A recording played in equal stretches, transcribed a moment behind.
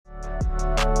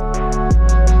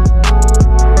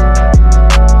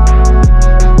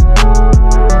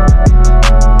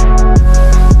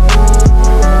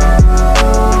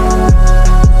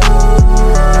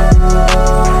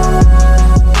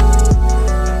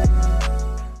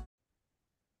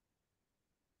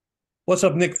What's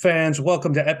up, Nick fans?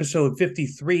 Welcome to episode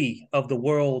 53 of the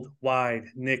Worldwide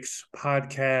Knicks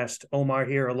podcast. Omar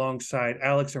here alongside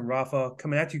Alex and Rafa,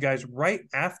 coming at you guys right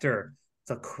after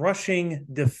the crushing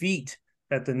defeat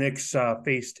that the Knicks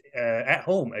faced at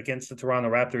home against the Toronto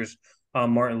Raptors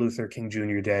on Martin Luther King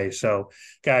Jr. Day. So,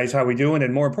 guys, how we doing?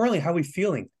 And more importantly, how we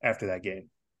feeling after that game?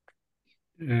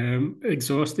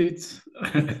 Exhausted.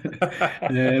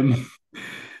 um,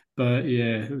 but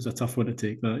yeah, it was a tough one to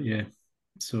take that. Yeah.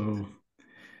 So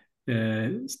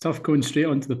it's tough going straight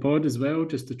onto the pod as well,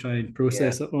 just to try and Yeah,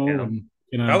 process it all yeah.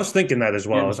 and I was thinking that as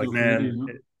well. get I was like, myself ready,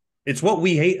 man, it's what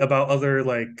we hate about other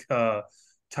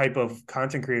type of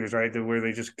content creators, right? Where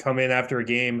they just come in after a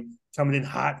game, coming in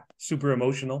hot, super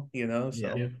emotional, you know.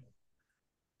 Yeah, So Yeah.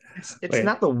 it's wait,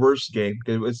 not the worst game.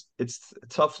 It's a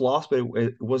tough loss, but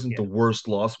it wasn't yeah, the worst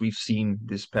loss we've seen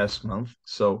this past month.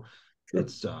 So true.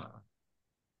 it's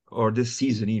or this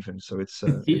season even. So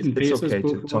Heat and it's Pacers okay to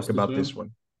both talk lost as about well. this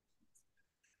one.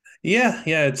 Yeah,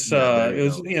 Yeah, there it you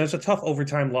was go. it's a tough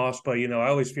overtime loss, but I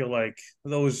always feel like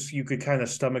those you could kind of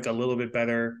stomach a little bit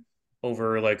better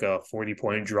over like a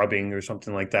 40-point drubbing or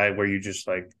something like that, where you just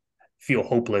like feel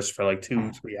hopeless for like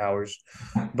 2, 3 hours.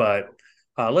 But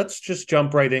let's just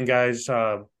jump right in, guys.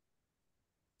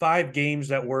 Five games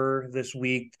that were this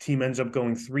week. The team ends up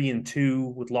going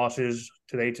 3-2 with losses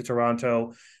today to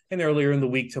Toronto and earlier in the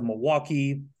week to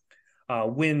Milwaukee.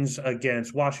 Wins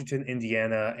against Washington,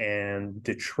 Indiana, and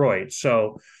Detroit.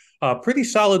 So, pretty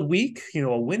solid week.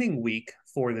 A winning week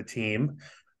for the team.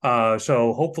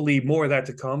 So hopefully more of that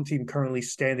to come. Team currently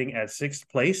standing at sixth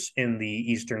place in the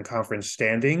Eastern Conference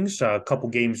standings, a couple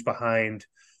games behind.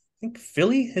 I think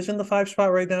Philly is in the five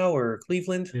spot right now, or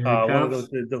Cleveland. One of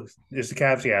Cavs. those is the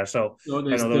Cavs. Yeah, so No, I know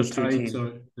they're those two tied. teams.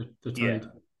 Sorry, they're Yeah,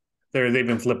 tied. they've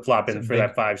been flip It's a flopping for big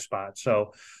that five spot.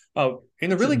 So, in a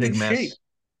it's a really big good shape. mess.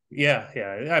 Yeah,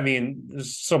 yeah. I mean,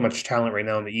 there's so much talent right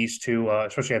now in the East too,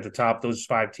 especially at the top. Those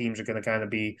five teams are going to kind of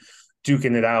be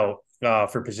duking it out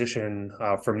for position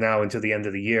from now until the end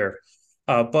of the year.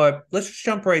 But let's just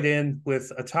jump right in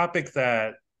with a topic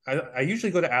that I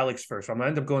usually go to Alex first. I'm going to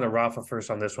end up going to Rafa first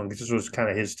on this one because this was kind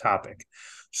of his topic.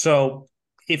 So,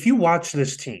 if you watch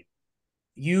this team,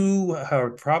 you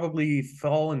have probably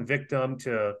fallen victim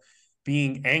to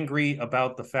being angry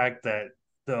about the fact that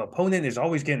the opponent is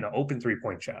always getting an open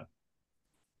 3-point shot.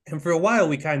 And for a while,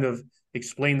 we kind of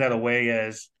explained that away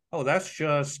as, oh, that's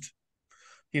just,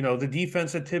 the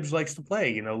defense that Tibbs likes to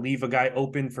play, leave a guy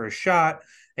open for a shot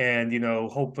and,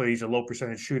 hopefully he's a low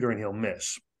percentage shooter and he'll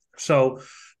miss. So,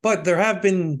 but there have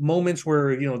been moments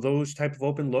where, those type of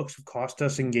open looks have cost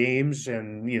us in games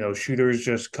and, shooters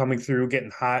just coming through,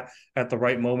 getting hot at the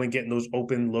right moment, getting those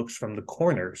open looks from the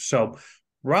corner. So,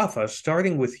 Rafa,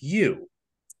 starting with you,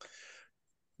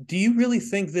 do you really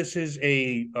think this is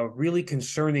a really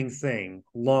concerning thing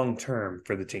long term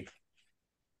for the team?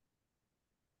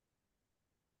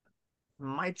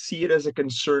 Might see it as a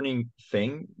concerning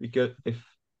thing because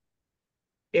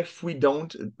if we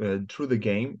don't through the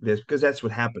game, because that's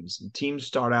what happens. Teams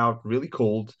start out really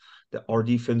cold. Our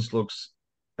defense looks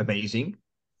amazing.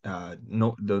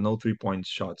 No 3-point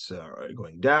shots are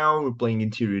going down. We're playing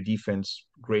interior defense,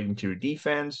 great interior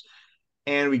defense,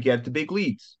 and we get the big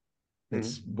leads.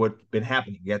 That's Mm-hmm. what's been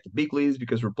happening. We get the big leads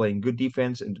because we're playing good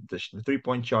defense, and the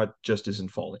 3-point shot just isn't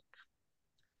falling.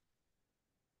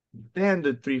 Then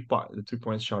the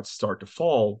 3-point shots start to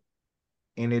fall,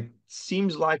 and it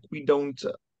seems like we don't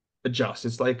adjust.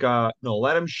 It's like no,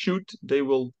 let them shoot. They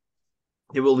will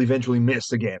eventually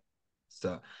miss again.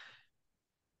 So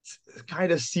it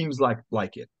kind of seems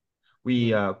like it. We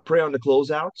Mm-hmm. prey on the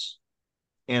closeouts,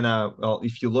 and well,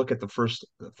 if you look at the first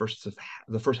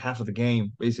half of the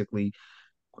game, basically,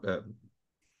 uh,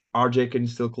 RJ can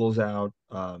still close out.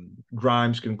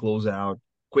 Grimes can close out.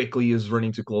 Quickly is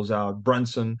running to close out.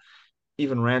 Brunson,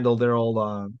 even Randall, they're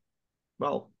all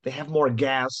well, they have more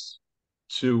gas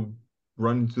to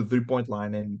run to the 3-point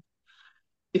line. And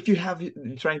if you have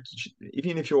trying to,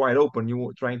 even if you're wide open,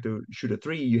 you're trying to shoot a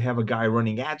three, you have a guy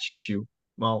running at you.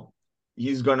 Well,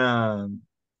 he's gonna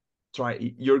try.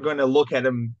 You're gonna look at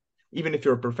him, even if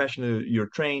you're a professional, you're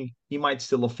trained. He might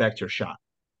still affect your shot.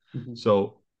 Mm-hmm.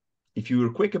 So if you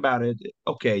were quick about it,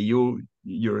 okay, you're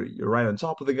right on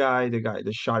top of the guy.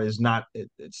 The shot is not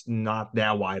it's not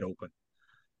that wide open.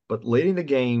 But late in the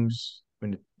games,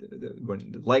 when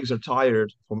the legs are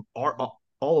tired from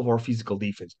all of our physical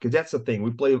defense, because that's the thing,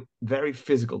 we play very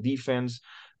physical defense.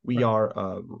 We Right.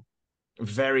 are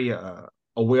very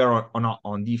aware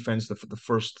on defense the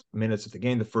first minutes of the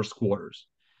game, the first quarters.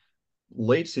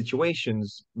 Late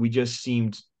situations, we just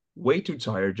seemed way too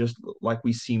tired, just like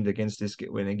we seemed against this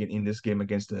when again in this game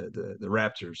against the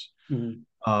Raptors.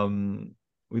 Mm-hmm. Um,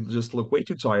 We just look way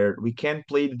too tired. We can't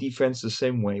play the defense the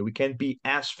same way. We can't be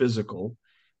as physical.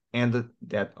 And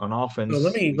that on So offense,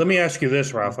 let me ask you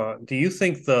this, Rafa. Do you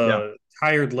think yeah, the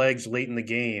tired legs late in the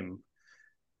game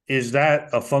is that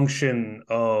a function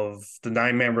of the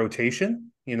 9-man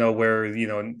rotation? You know, where, you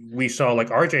know, we saw like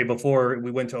RJ before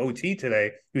we went to OT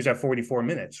today, he was at 44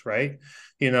 minutes, right?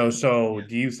 You know, so yeah.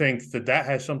 do you think that that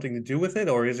has something to do with it,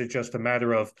 or is it just a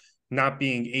matter of not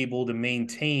being able to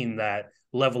maintain that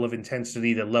level of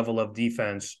intensity, that level of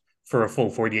defense for a full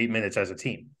 48 minutes as a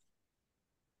team?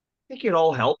 I think it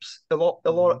all helps. It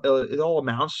all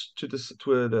amounts to this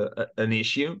an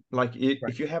issue. Like Right.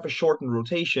 if you have a shortened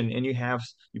rotation and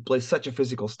you play such a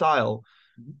physical style,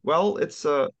 well, it's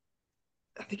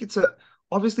I think it's a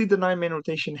obviously the 9-man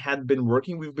rotation had been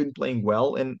working. We've been playing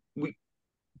well, and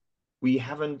we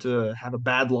haven't had a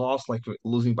bad loss like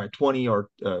losing by 20 or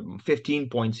 15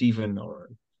 points even or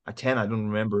a 10. I don't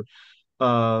remember.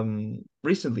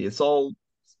 Recently, it's all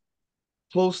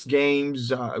close games.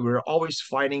 We're always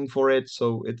fighting for it.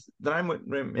 So it's the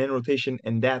 9-man rotation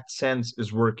in that sense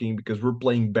is working because we're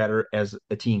playing better as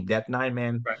a team. That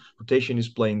 9-man Right. rotation is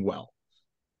playing well.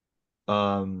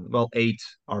 Well, eight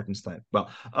Artenstein. Well,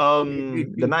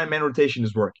 the 9-man rotation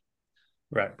is working.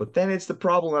 Right. But then it's the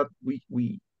problem that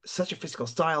we such a physical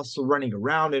style, so running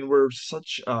around, and we're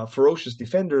such ferocious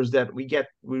defenders that we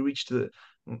reach the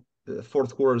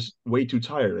fourth quarters way too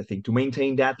tired, I think, to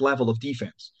maintain that level of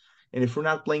defense. And if we're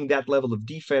not playing that level of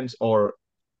defense, or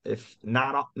if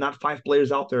not five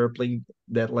players out there playing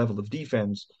that level of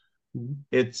defense,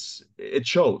 it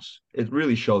shows. It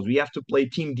really shows. We have to play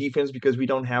team defense because we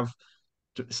don't have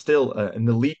still an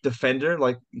elite defender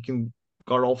like you can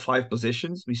guard all five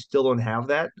positions. We still don't have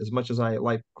that. As much as I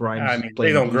like I Grimes mean, they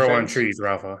playing don't grow on defense, trees,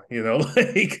 Rafa. You know,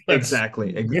 like that's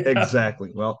exactly, yeah,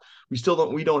 exactly. Well,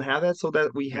 we don't have that, so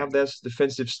that we yeah, have this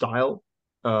defensive style,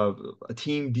 a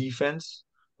team defense.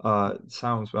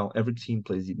 Sounds well. Every team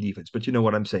plays defense, but you know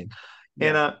what I'm saying.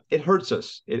 And yeah. it hurts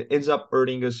us. It ends up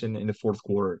hurting us in the fourth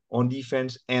quarter on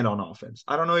defense and on offense.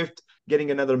 I don't know if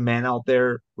getting another man out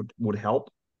there would help,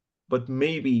 but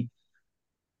maybe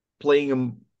playing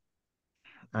him,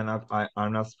 and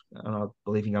I'm not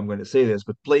believing I'm going to say this,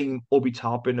 but playing Obi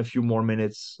Toppin a few more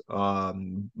minutes,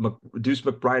 Deuce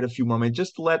McBride a few more minutes,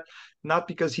 just to let, not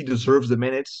because he deserves the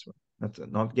minutes,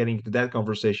 not getting into that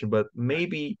conversation, but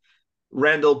maybe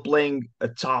Randall playing a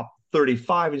top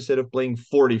 35 instead of playing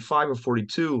 45 or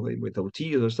 42 with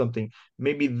OTs or something.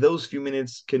 Maybe those few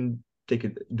minutes can make a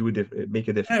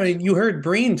I difference. mean, you heard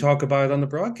Breen talk about it on the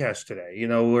broadcast today, you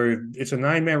know, where it's a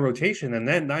 9-man rotation and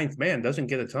that ninth man doesn't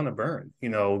get a ton of burn, you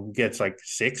know, gets like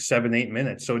 6, 7, 8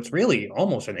 minutes. So it's really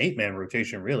almost an 8-man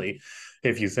rotation, really,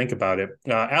 if you think about it.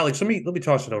 Alex, let me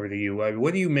toss it over to you.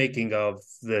 What are you making of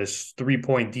this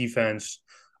 3-point defense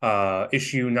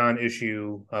issue,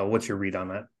 non-issue? What's your read on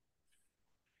that?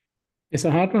 It's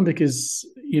a hard one because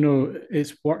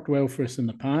it's worked well for us in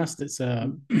the past. It's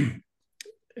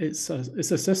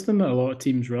a system that a lot of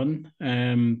teams run,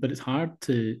 but it's hard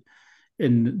to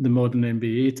in the modern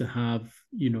NBA to have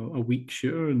a weak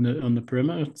shooter on the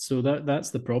perimeter. So that's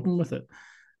the problem with it.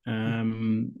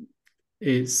 Um,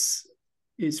 it's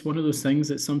it's one of those things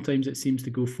that sometimes it seems to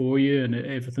go for you and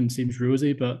everything seems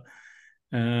rosy, but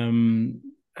um,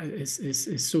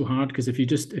 it's so hard because if you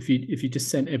just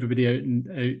sent everybody out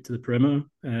to the perimeter,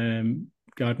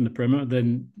 guarding the perimeter,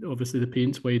 then obviously the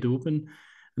paint's wide open,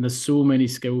 and there's so many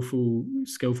skillful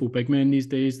big men these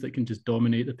days that can just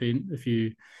dominate the paint if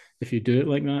you do it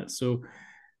like that. So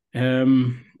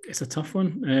it's a tough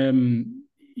one.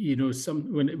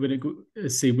 Some when it go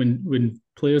say when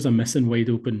players are missing wide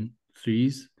open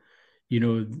threes,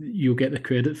 you'll get the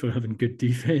credit for having good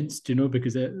defense,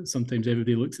 because sometimes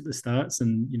everybody looks at the stats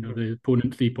and the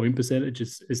opponent 3-point percentage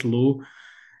is low,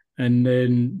 and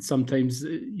then sometimes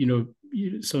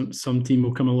some team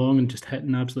will come along and just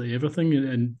hitting absolutely everything,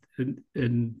 and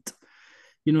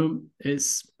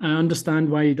it's I understand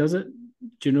why he does it,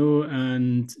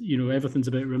 and everything's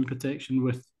about rim protection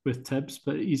with Tibbs,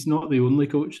 but he's not the only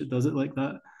coach that does it like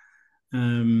that.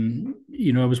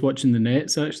 I was watching the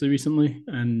Nets actually recently,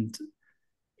 and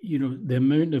the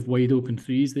amount of wide open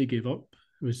threes they gave up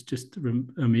was just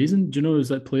amazing. It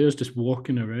was like players just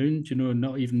walking around,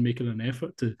 not even making an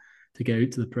effort to get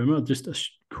out to the perimeter, just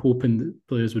hoping that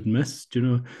players would miss.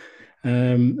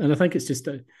 And I think it's just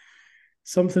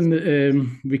something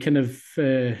that we kind of,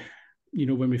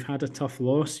 when we've had a tough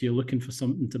loss, you're looking for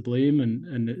something to blame,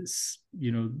 and it's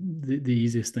the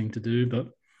easiest thing to do. But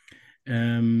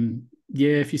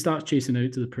yeah, if you start chasing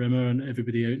out to the perimeter and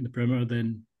everybody out in the perimeter,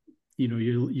 then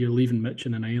you're leaving Mitch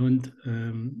in an island,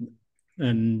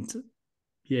 and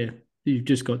yeah, you've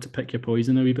just got to pick your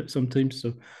poison a wee bit sometimes.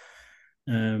 So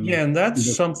Yeah, and that's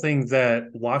you know, something that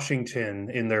Washington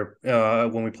in their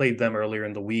when we played them earlier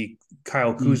in the week,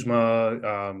 Kyle mm,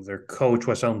 Kuzma, their coach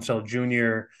Wes Unseld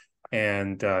Jr.,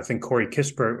 and I think Corey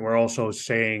Kispert were also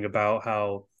saying about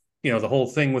how the whole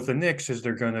thing with the Knicks is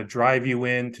they're going to drive you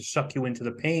in to suck you into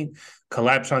the paint,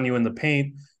 collapse on you in the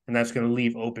paint, and that's going to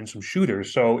leave open some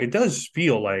shooters. So it does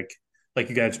feel like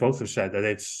you guys both have said, that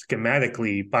it's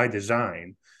schematically by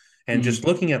design, and just mm,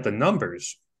 looking at the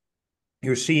numbers,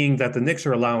 you're seeing that the Knicks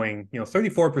are allowing,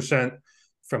 34%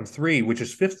 from three, which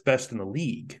is fifth best in the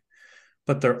league.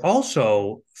 But they're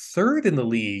also third in the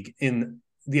league in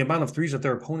the amount of threes that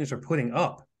their opponents are putting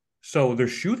up. So they're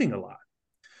shooting a lot,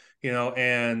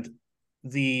 and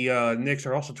the Knicks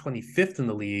are also 25th in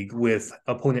the league with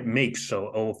opponent makes,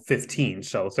 so 15,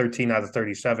 so 13 out of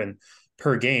 37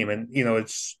 per game. And,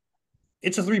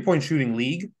 it's a 3-point shooting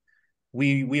league.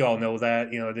 We all know that,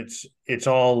 it's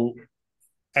all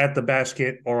at the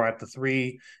basket or at the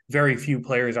three. Very few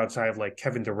players outside of like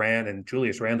Kevin Durant and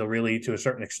Julius Randle, really, to a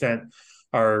certain extent,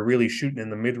 are really shooting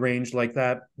in the mid range like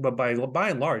that. But by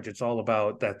and large, it's all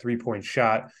about that 3-point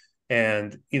shot.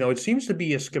 And, it seems to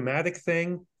be a schematic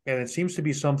thing. And it seems to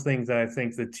be something that I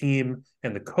think the team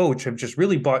and the coach have just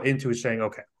really bought into, is saying,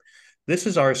 okay, this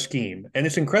is our scheme. And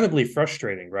it's incredibly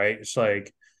frustrating, right? It's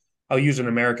like, I'll use an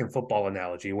American football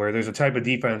analogy where there's a type of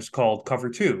defense called cover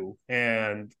two,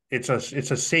 and it's a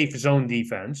safe zone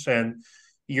defense, and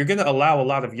you're going to allow a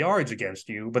lot of yards against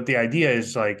you. But the idea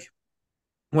is like,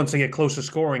 once they get close to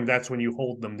scoring, that's when you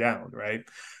hold them down, right?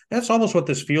 That's almost what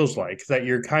this feels like. That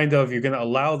you're going to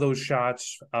allow those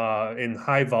shots in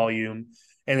high volume,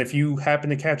 and if you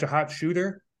happen to catch a hot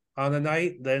shooter on a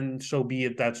night, then so be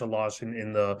it. That's a loss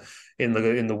in the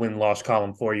win loss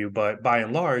column for you. But by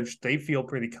and large, they feel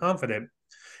pretty confident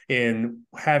in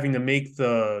having to make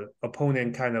the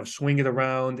opponent kind of swing it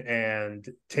around and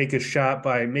take a shot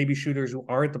by maybe shooters who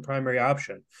aren't the primary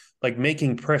option, like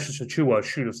making Precious Achua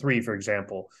shoot a three, for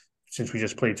example, since we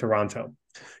just played Toronto.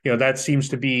 That seems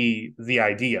to be the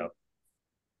idea.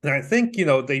 And I think,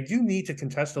 they do need to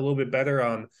contest a little bit better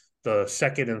on the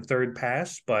second and third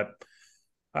pass, but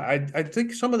I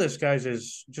think some of this, guys,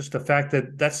 is just the fact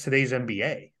that that's today's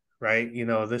NBA, right?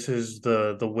 This is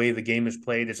the way the game is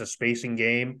played. It's a spacing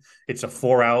game. It's a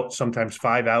 4-out, sometimes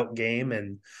 5-out game,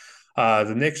 and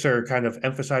the Knicks are kind of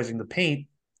emphasizing the paint,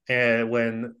 and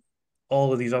when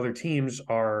all of these other teams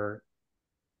are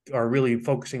really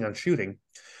focusing on shooting.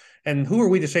 And who are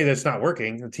we to say that's not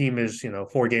working? The team is,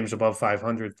 4 games above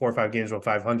 500, 4 or 5 games above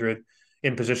 500,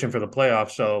 in position for the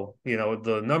playoffs. So,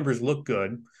 the numbers look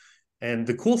good. And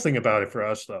the cool thing about it for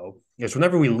us, though, is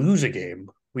whenever we lose a game,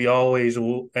 we always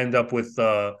will end up with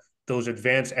those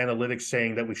advanced analytics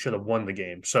saying that we should have won the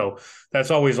game. So that's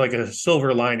always like a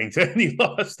silver lining to any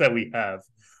loss that we have.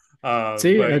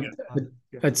 say But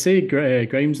I'd say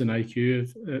Grimes and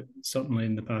IQ have certainly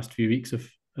in the past few weeks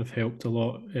have helped a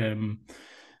lot,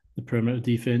 the perimeter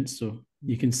defense. So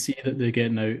you can see that they're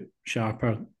getting out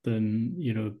sharper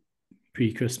than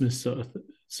pre-Christmas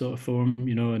sort of form,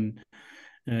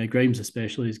 and Grimes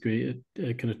especially is great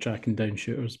at kind of tracking down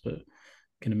shooters, but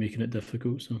kind of making it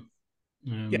difficult. So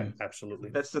yeah, absolutely.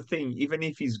 That's the thing. Even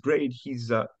if he's great,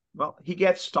 he's he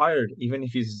gets tired. Even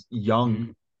if he's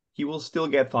young, he will still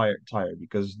get tired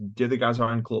because the other guys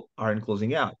aren't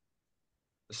closing out.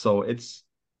 So it's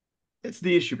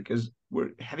the issue because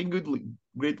we're having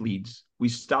great leads. We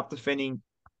stop defending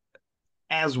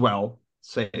as well.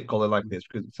 Say call it like this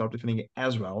because we stop defending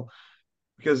as well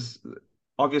because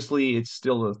obviously it's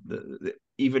still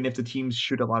even if the teams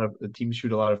shoot a lot of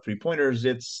 3-pointers,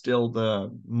 it's still the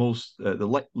most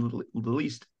the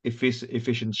least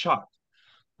efficient shot.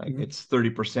 Like it's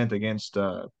 30% against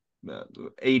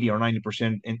 80 or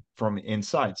 90% from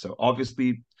inside. So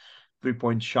obviously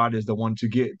 3-point shot is the one to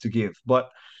give.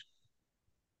 But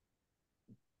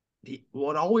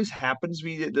what always happens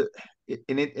and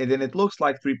then it looks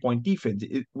like 3-point defense.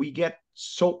 We get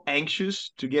so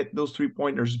anxious to get those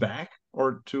 3-pointers back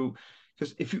or to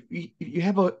because if you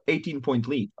have a 18-point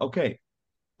lead, okay,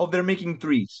 they're making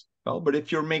threes. Well, but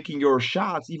if you're making your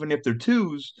shots, even if they're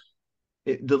twos,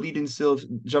 the lead is still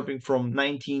jumping from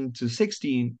 19 to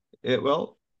 16.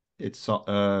 It's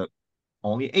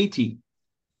only 18.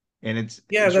 And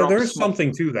Yeah, it's dropped there's small,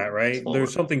 something to that, right? There's slower.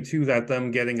 something to that,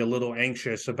 them getting a little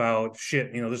anxious about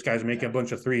shit. This guy's making a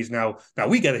bunch of threes now.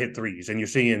 We got to hit threes, and you're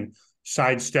seeing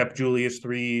sidestep Julius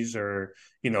threes, or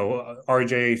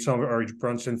RJ or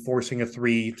Brunson forcing a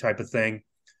three type of thing.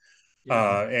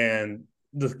 Yeah. And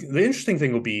the interesting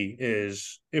thing will be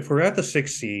is if we're at the 6th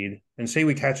seed and say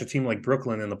we catch a team like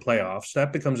Brooklyn in the playoffs,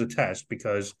 that becomes a test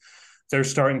because they're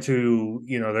starting to,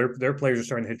 their players are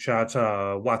starting to hit shots.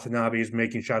 Watanabe is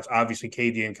making shots. Obviously,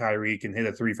 KD and Kyrie can hit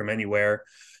a three from anywhere.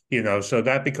 So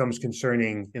that becomes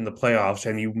concerning in the playoffs,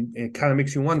 and it kind of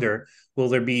makes you wonder: will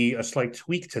there be a slight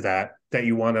tweak to that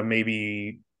you want to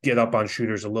maybe get up on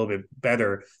shooters a little bit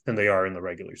better than they are in the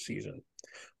regular season?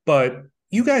 But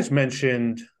you guys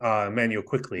mentioned Immanuel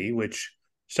Quickley, which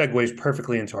segues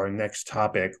perfectly into our next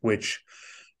topic, which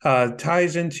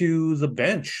ties into the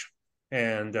bench,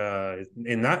 and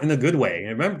not in a good way.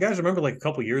 And remember like a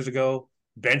couple years ago,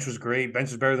 bench was great. Bench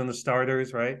is better than the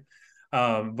starters, right?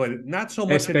 But not so much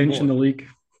Best bench in anymore. the league.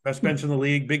 Best bench in the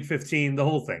league, Big 15, the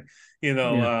whole thing.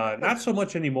 Not so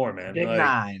much anymore, man. Big Like,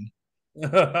 nine.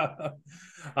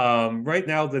 right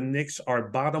now, the Knicks are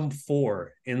bottom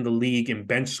 4 in the league in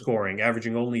bench scoring,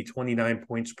 averaging only 29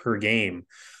 points per game.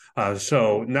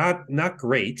 So not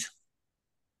great.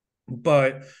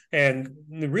 And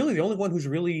really the only one who's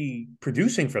really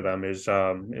producing for them is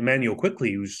Immanuel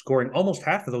Quickley, who's scoring almost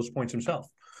half of those points himself.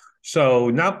 So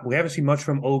we haven't seen much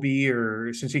from Obi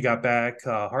or since he got back.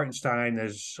 Hartenstein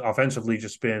has offensively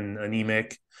just been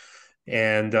anemic.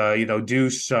 And,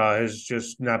 Deuce has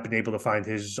just not been able to find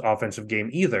his offensive game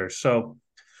either. So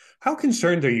how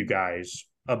concerned are you guys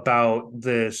about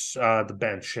this, the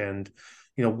bench? And,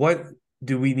 what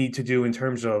do we need to do in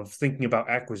terms of thinking about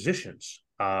acquisitions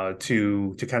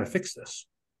to kind of fix this?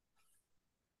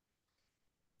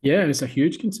 Yeah, it's a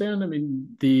huge concern. I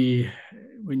mean,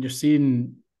 when you're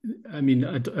seeing, I mean,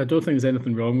 I don't think there's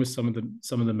anything wrong with some of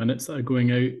the minutes that are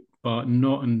going out, but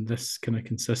not on this kind of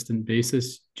consistent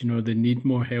basis. They need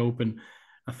more help, and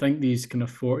I think these kind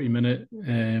of 40-minute,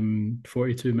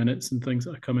 42 minutes and things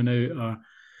that are coming out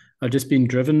are just being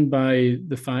driven by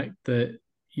the fact that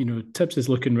Tibbs is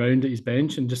looking around at his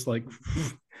bench and just like,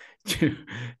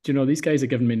 these guys are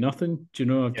giving me nothing.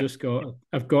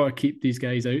 I've got to keep these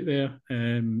guys out there.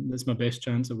 That's my best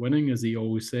chance of winning, as he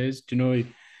always says.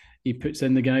 He puts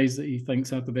in the guys that he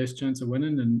thinks have the best chance of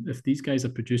winning, and if these guys are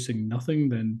producing nothing,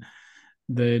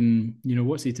 then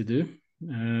what's he to do?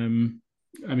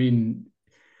 I mean,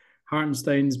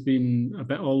 Hartenstein's been a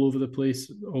bit all over the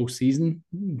place all season.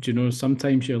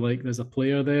 Sometimes you're like, there's a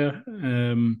player there,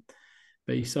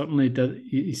 but he certainly did.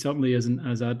 He certainly isn't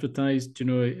as advertised.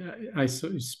 He's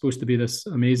supposed to be this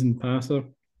amazing passer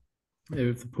out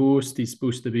of the post. He's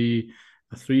supposed to be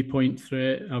a 3-point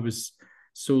threat. I was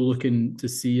so looking to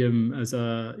see him as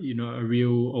a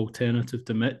real alternative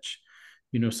to Mitch.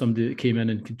 Somebody that came in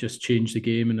and could just change the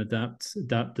game and adapt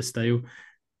the style.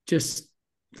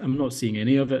 I'm not seeing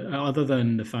any of it other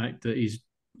than the fact that he's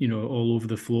all over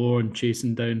the floor and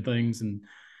chasing down things, and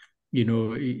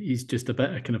he's just a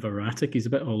bit kind of erratic. He's a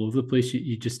bit all over the place.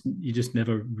 You just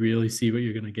never really see what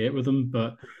you're going to get with him.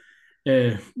 But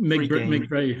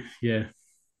McBride, yeah.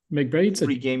 McBride's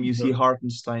every game you see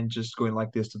Hartenstein just going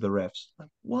like this to the refs. Like,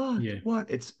 what? Yeah. What?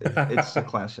 It's a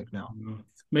classic now.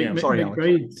 Sorry,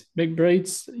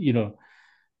 McBride's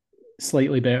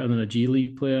slightly better than a G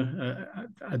League player.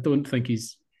 I don't think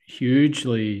he's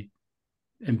hugely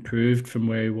improved from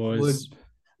where he was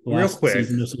last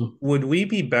season or so. Would we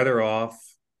be better off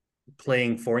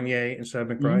playing Fournier instead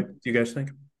of McBride? Do you guys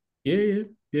think? Yeah.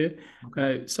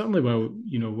 Certainly,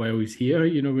 while he's here,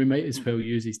 we might as well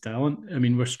use his talent. I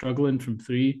mean, we're struggling from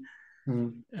three.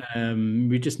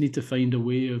 We just need to find a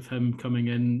way of him coming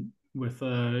in with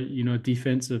a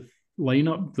defensive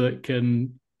lineup that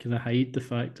can kind of hide the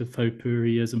fact of how poor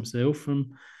he is himself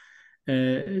from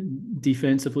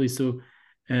defensively. So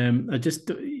I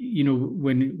just,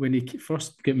 when he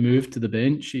first got moved to the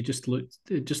bench, it just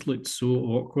looked so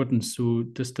awkward and so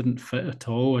just didn't fit at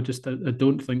all. I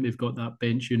don't think they've got that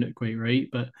bench unit quite right.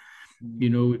 But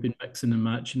we've been mixing and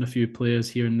matching a few players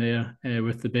here and there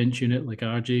with the bench unit, like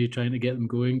RJ, trying to get them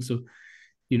going. So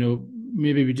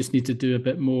maybe we just need to do a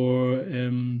bit more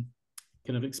kind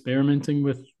of experimenting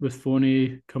with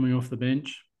Fournier coming off the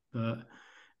bench. But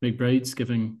McBride's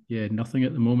giving nothing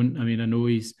at the moment. I mean, I know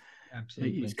he's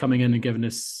coming in and giving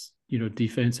us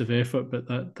defensive effort,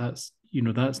 but that's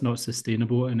not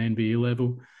sustainable at an NBA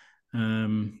level.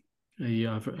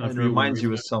 It reminds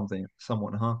you of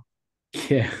someone, huh?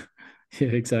 Yeah,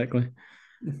 exactly.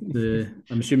 I'm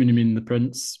assuming you mean the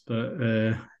Prince, but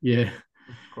yeah,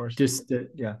 of course. Just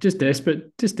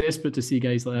desperate to see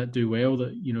guys like that do well.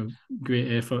 That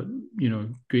great effort,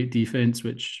 great defense,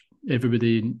 which every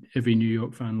New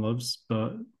York fan loves.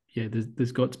 But yeah,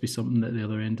 there's got to be something at the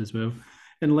other end as well.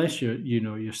 Unless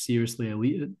you're seriously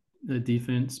elite at the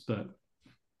defense, but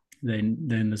then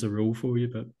there's a role for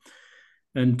you.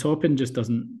 And Toppin just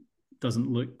doesn't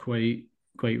look quite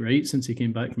right since he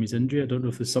came back from his injury. I don't know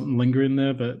if there's something lingering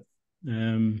there, but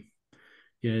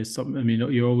yeah, something. I mean,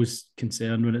 you're always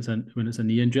concerned when it's a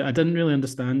knee injury. I didn't really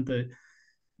understand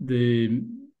the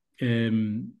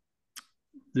um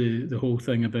the whole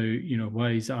thing about,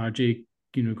 why is RJ,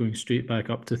 going straight back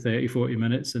up to 30, 40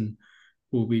 minutes, and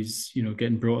Obi's,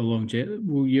 getting brought along jet.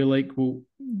 Well, you're like, well,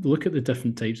 look at the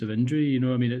different types of injury.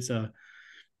 I mean, it's a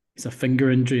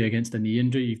finger injury against a knee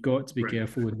injury. You've got to be Right.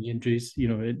 careful with knee injuries.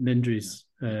 Injuries.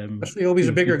 Especially Obi's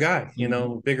a bigger guy.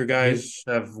 Bigger Yeah, guys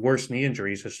have worse knee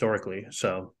injuries historically.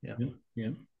 So yeah. yeah.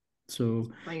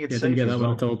 So Playing yeah, it didn't safe get as that well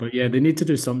well. at all. But yeah, they need to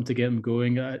do something to get them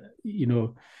going.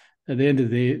 At the end of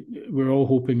the day, we're all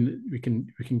hoping that we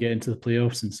can get into the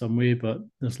playoffs in some way. But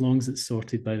as long as it's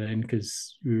sorted by then,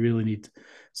 because we really need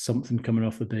something coming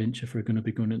off the bench if we're going to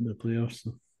be going into the playoffs.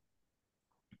 So.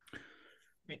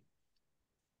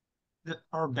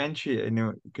 Our bench,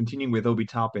 continuing with Obi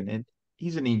Toppin, and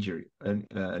he's an injury,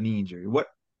 a knee injury. What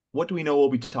do we know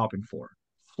Obi Toppin for?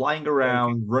 Flying Okay.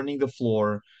 around, running the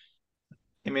floor.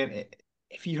 I mean,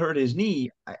 if he hurt his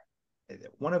knee,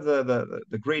 one of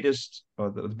the greatest or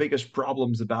the biggest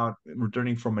problems about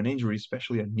returning from an injury,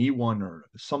 especially a knee one or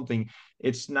something,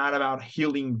 it's not about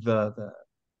healing the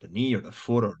knee or the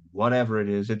foot or whatever it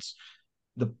is. It's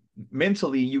the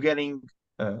mentally you getting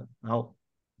well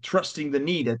trusting the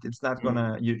knee that it's not Mhm.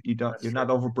 gonna That's you're true. not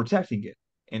overprotecting it,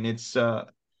 and it's I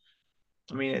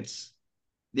mean it's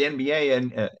the NBA,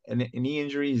 and an knee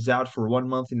injury is out for 1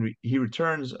 month, and he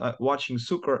returns watching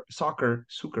soccer.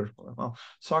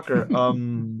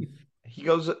 He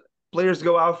goes. Players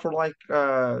go out for like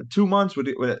 2 months with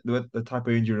the type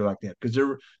of injury like that because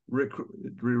they're re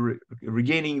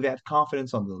regaining that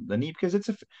confidence on the knee because it's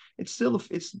still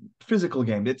it's physical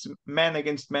game. It's man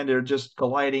against man. They're just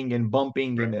colliding and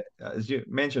bumping Right. and as you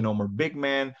mentioned, Omar, big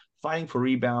man fighting for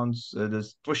rebounds,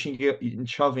 just pushing and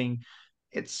shoving.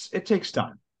 It takes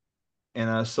time.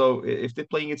 And so if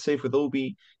they're playing it safe with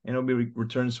Obi and Obi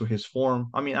returns to his form,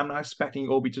 I mean, I'm not expecting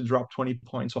Obi to drop 20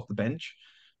 points off the bench.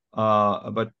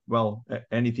 But well,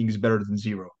 anything is better than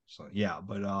zero. So yeah,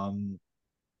 but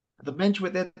the bench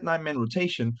with that 9 man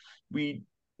rotation, we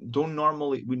don't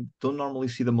normally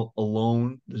see them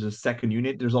alone. There's a second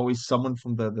unit. There's always someone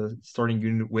from the starting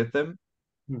unit with them.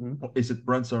 Mhm. Is it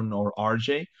Brunson or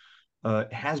RJ?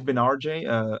 It has been RJ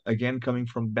again coming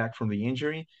from back from the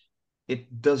injury.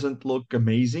 It doesn't look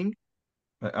amazing.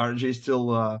 RJ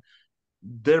still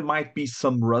there might be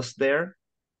some rust there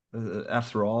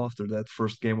after all after that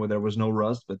first game where there was no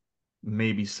rust, but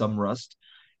maybe some rust.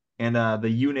 And the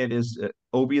unit is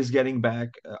Obi is getting back,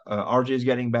 RJ is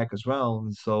getting back as well,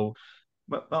 and so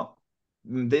well,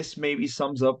 this maybe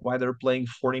sums up why they're playing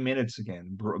 40 minutes again.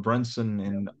 Brunson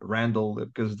and Randall,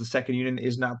 because the second unit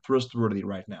is not trustworthy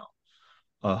right now.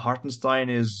 Hartenstein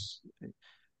is.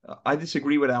 I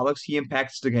disagree with Alex. He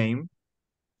impacts the game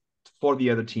for the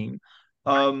other team.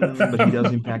 But he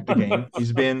does impact the game.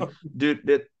 He's been dude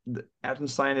that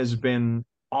Attenstein has been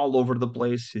all over the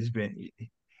place.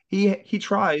 He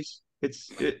tries.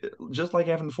 Just like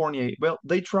Evan Fournier. Well,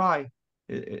 they try.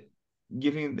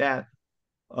 Giving that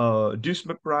Deuce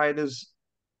McBride is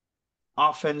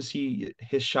offense.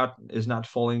 His shot is not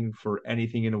falling for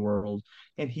anything in the world,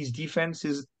 and his defense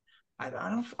is. I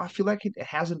don't. I feel like it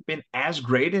hasn't been as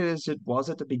great as it was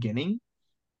at the beginning,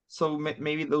 so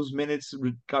maybe those minutes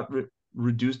got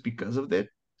reduced because of it.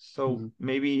 So Mhm.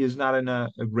 maybe he's not in a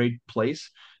great place.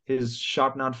 His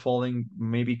shot not falling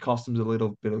maybe cost him a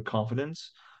little bit of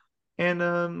confidence. And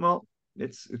well,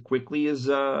 it's quickly is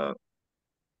the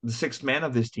sixth man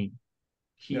of this team.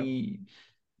 Yeah. He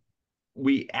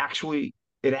we actually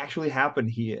it actually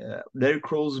happened.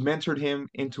 Derrick Rose mentored him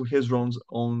into his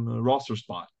own roster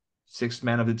spot, sixth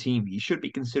man of the team. He should be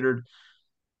considered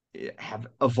have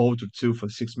a vote or two for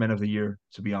six man of the year,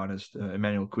 to be honest.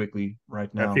 Emmanuel Quickly right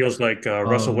That now. feels like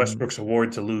Russell Um, Westbrook's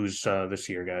award to lose this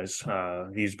year, guys.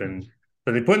 But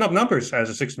they putting up numbers as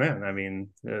a sixth man. I mean,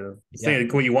 yeah, say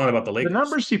what you want about the the Lakers.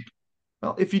 numbers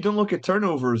well, if you don't look at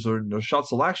turnovers or shot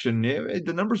selection,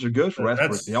 the numbers are good for Westbrook.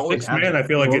 They That's always sixth have man. been. I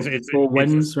feel like Or it's a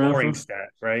wins, scoring Rafa. stat,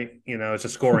 right? It's a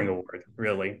scoring award,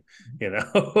 really.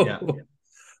 Yeah,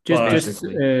 But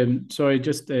basically. Sorry,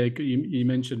 you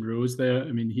mentioned Rose there.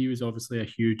 I mean, he was obviously a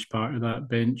huge part of that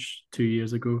bench 2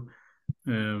 years ago.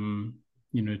 Um,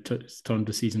 turned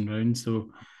the season round.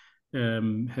 So,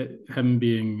 him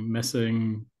being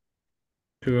missing,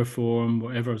 poor form,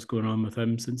 whatever's going on with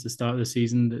him since the start of the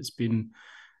season,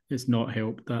 it's not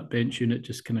helped that bench unit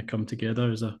just kind of come together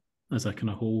as a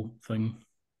kind of whole thing.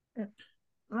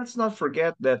 Let's not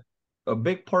forget that a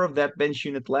big part of that bench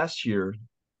unit last year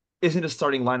isn't a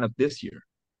starting lineup this year.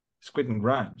 It's Quentin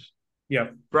Grimes. yeah,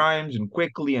 Grimes and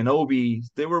Quickly and Obi,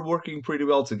 they were working pretty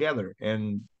well together.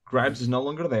 And Grimes is no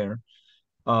longer there.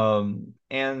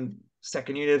 And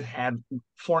second unit had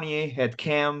Fournier, had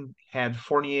Cam, had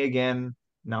Fournier again.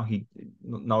 Now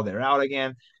they're out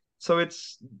again. So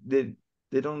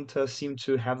they don't seem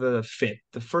to have a fit.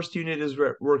 The first unit is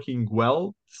working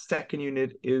well. Second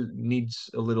unit needs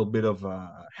a little bit of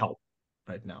help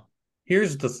right now.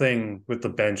 Here's the thing with the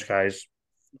bench, guys.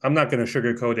 I'm not going to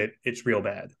sugarcoat it. It's real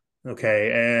bad.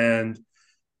 Okay. And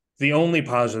the only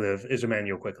positive is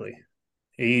Emmanuel Quickly.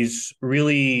 He's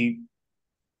really,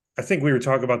 I think we were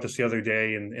talking about this the other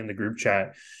day in the group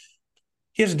chat.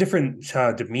 He has a different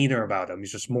demeanor about him.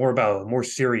 He's just more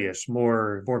serious,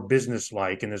 more business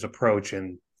like in his approach.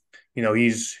 And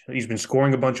he's been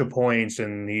scoring a bunch of points,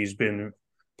 and he's been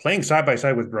playing side by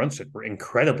side with Brunson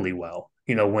incredibly well.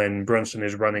 When Brunson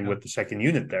is running with the second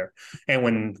unit there, and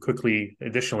when Quickly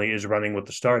additionally is running with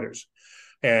the starters,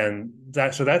 and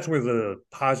that's where the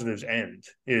positives end.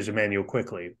 Is Emmanuel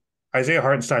Quickly. Isaiah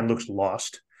Hartenstein looks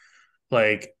lost.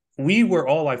 Like, we were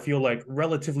all, I feel like,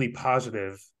 relatively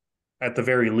positive at the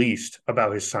very least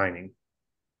about his signing.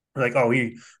 Like, oh,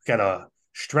 he got a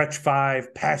stretch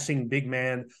five, passing big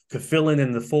man, could fill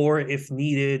in the four if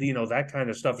needed. That kind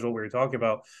of stuff is what we were talking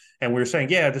about. And we were saying,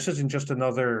 yeah, this isn't just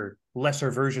another lesser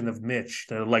version of Mitch,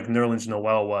 like Nerlens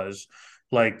Noel was,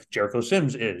 like Jericho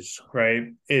Sims is, right?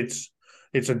 It's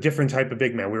a different type of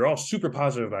big man. We were all super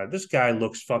positive about it. This guy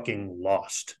looks fucking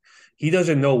lost. He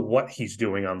doesn't know what he's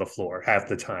doing on the floor half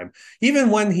the time. Even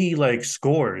when he like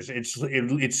scores,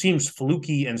 it seems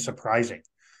fluky and surprising.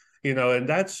 And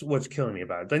that's what's killing me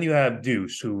about it. Then you have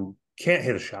Deuce, who can't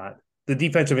hit a shot. The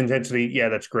defensive intensity, yeah,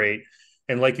 that's great.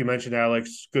 And like you mentioned,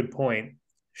 Alex, good point.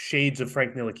 Shades of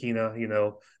Frank Ntilikina,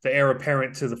 the heir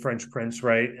apparent to the French Prince,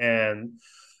 right? And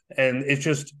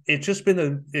it's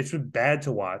been bad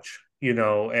to watch,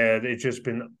 and it's just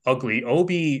been ugly.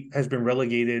 Obi has been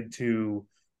relegated to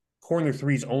corner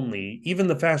threes only. Even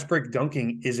the fast break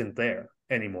dunking isn't there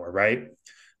anymore, right?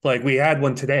 Like, we had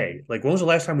one today. Like, when was the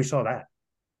last time we saw that?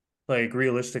 Like,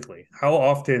 realistically, how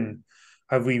often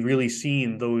have we really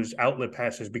seen those outlet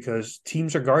passes? Because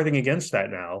teams are guarding against that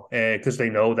now, because they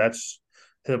know that's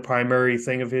the primary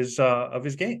thing of his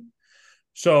game.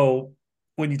 So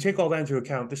when you take all that into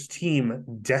account, this team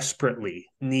desperately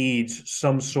needs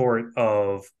some sort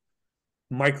of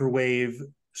microwave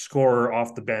scorer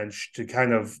off the bench to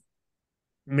kind of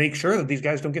make sure that these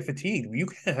guys don't get fatigued. You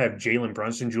can't have Jalen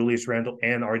Brunson, Julius Randle,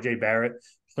 and RJ Barrett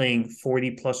playing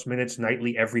 40 plus minutes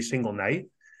nightly every single night.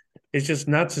 It's just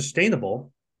not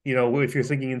sustainable, if you're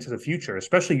thinking into the future,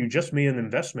 especially you just made an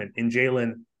investment in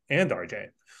Jalen and RJ.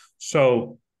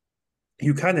 So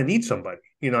you kind of need somebody.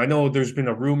 I know there's been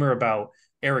a rumor about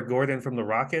Eric Gordon from the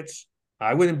Rockets.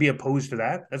 I wouldn't be opposed to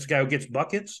that. That's a guy who gets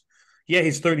buckets. Yeah,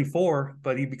 he's 34,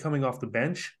 but he'd be coming off the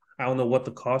bench. I don't know what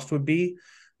the cost would be.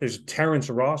 There's Terrence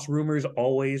Ross rumors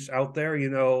always out there.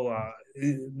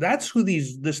 That's who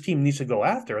this team needs to go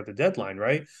after at the deadline,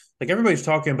 right? Like, everybody's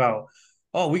talking about,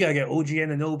 oh, we got to get OG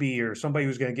Anunoby or somebody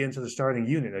who's going to get into the starting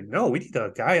unit. Like, no, we need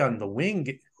a guy on the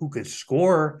wing who could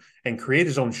score and create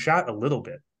his own shot a little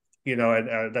bit.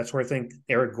 And that's where I think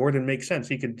Eric Gordon makes sense.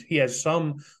 He has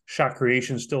some shot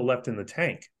creation still left in the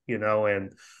tank.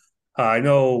 And I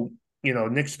know,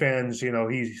 Knicks fans,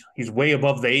 he's way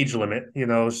above the age limit,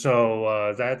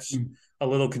 so that's a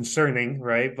little concerning,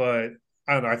 right? But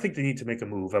I don't know. I think they need to make a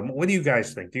move. What do you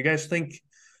guys think? Do you guys think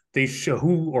they should,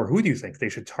 who do you think they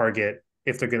should target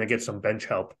if they're going to get some bench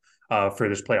help for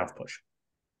this playoff push?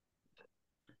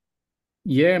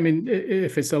 Yeah, I mean,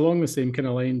 if it's along the same kind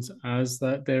of lines as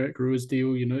that Derrick Rose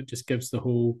deal, it just gives the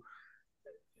whole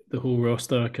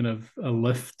roster kind of a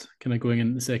lift, kind of going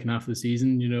into the second half of the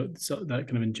season. So that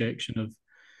kind of injection of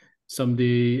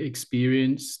somebody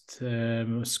experienced,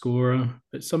 a scorer,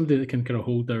 but somebody that can kind of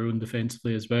hold their own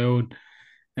defensively as well.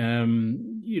 I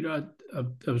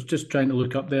was just trying to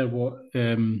look up there what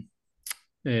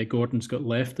Gordon's got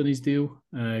left in his deal,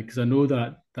 because I know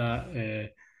that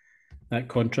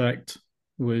contract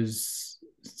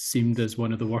seemed as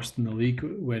one of the worst in the league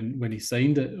when he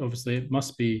signed it. Obviously, it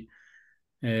must be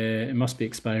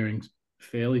expiring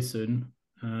fairly soon.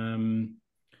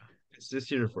 It's this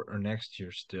year or next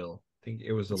year still. I think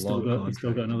it was a long contract. He's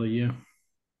still got another year.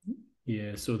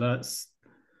 Yeah, so that's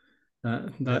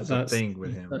a thing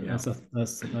with him.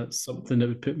 That's something that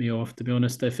would put me off, to be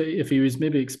honest. If he was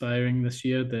maybe expiring this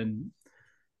year, then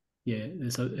yeah,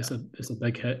 it's a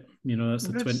big hit. That's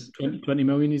the 20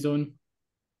 million he's on.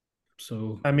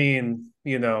 So I mean,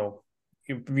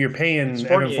 you're paying Evan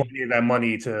Fournier that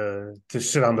money to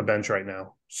sit on the bench right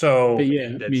now. So, but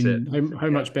yeah, I mean,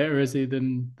 how much better is he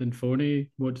than Fournier?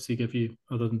 What does he give you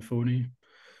other than Fournier?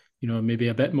 maybe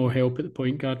a bit more help at the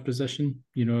point guard position.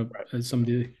 Right. As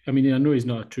somebody, I mean, I know he's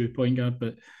not a true point guard,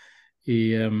 but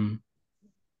he, who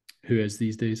is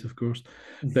these days, of course.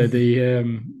 But yeah,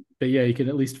 he can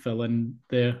at least fill in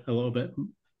there a little bit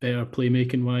better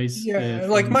playmaking wise. Yeah,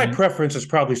 like my preference is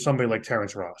probably somebody like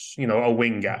Terrence Ross, a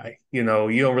wing guy. You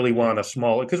don't really want a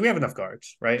small because we have enough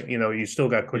guards, right? You still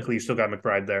got Quickly, you still got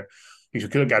McBride there. You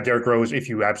could have got Derrick Rose if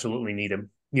you absolutely need him,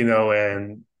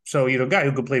 and so a guy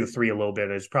who could play the three a little bit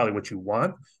is probably what you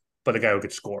want, but a guy who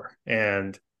could score.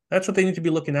 And that's what they need to be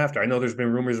looking after. I know there's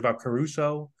been rumors about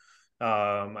Caruso.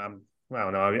 I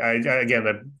don't know. Again,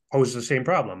 that poses the same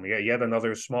problem. Yeah, yet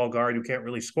another small guard who can't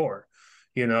really score,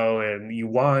 and you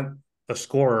want a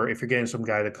scorer if you're getting some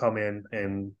guy to come in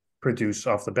and produce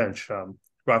off the bench.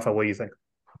 Rafa, what do you think?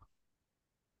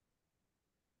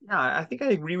 Yeah, I think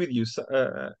I agree with you,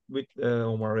 with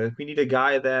Omar. We need a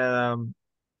guy that,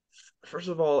 first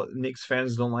of all, Knicks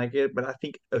fans don't like it, but I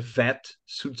think a vet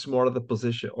suits more of the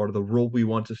position or the role we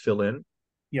want to fill in.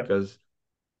 Yep. Because,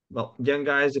 well, young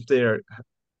guys, if they're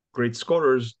great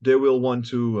scorers, they will want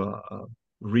to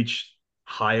reach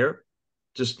higher.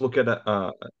 Just look at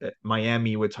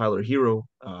Miami with Tyler Hero.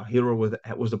 Hero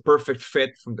was the perfect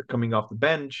fit from coming off the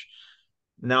bench.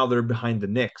 Now they're behind the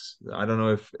Knicks. I don't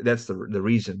know if that's the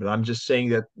reason, but I'm just saying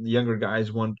that the younger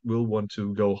guys will want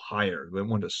to go higher. They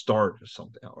want to start or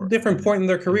something, or Different point in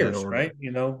their in that careers, order. right?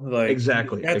 Like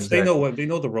Exactly, they know exactly. what they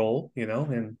know the role,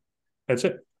 and that's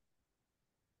it.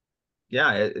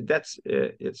 Yeah,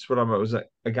 it's what I was like,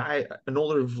 a guy, an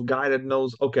older guy that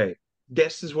knows. Okay,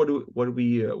 this is what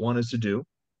we want us to do.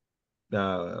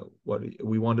 What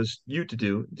we want you to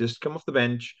do. Just come off the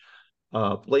bench,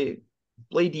 play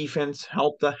defense,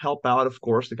 help out. Of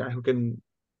course, the guy who can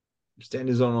stand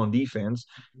his own on defense,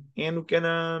 and who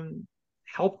can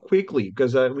help Quickly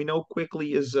because we know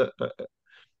Quickly is a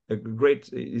great.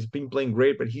 He's been playing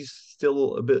great, but he's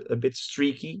still a bit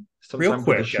streaky Real sometimes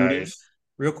with the quick, shooting. guys.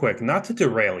 Real quick, not to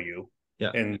derail you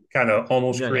Yeah, and kind of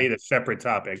almost yeah, yeah. create a separate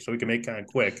topic so we can make kind of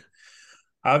quick.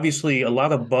 Obviously, a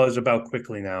lot of buzz about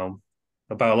Quickly now,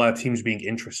 about a lot of teams being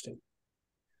interested.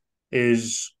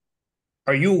 Is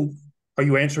are you are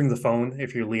you answering the phone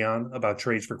if you're Leon about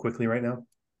trades for Quickly right now?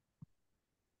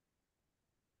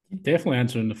 Definitely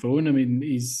answering the phone. I mean,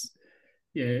 he's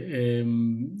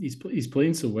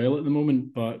playing so well at the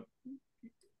moment, but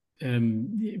I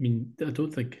mean, I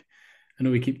don't think. I know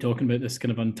we keep talking about this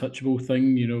kind of untouchable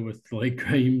thing, with like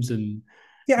Grimes and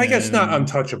Yeah, I guess not um,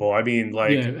 untouchable. I mean,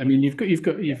 like, yeah. I mean, you've got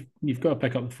to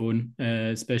pick up the phone,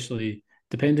 especially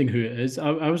depending who it is.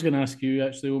 I was going to ask you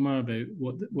actually, Omar, about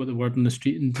what the word on the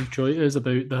street in Detroit is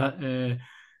about that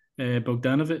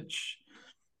Bogdanovic.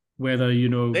 Whether they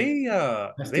Pistons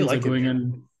are like him going here.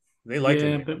 in, They like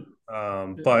him yeah, here.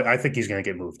 but But I think he's going to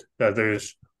get moved.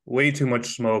 There's way too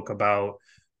much smoke about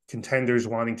contenders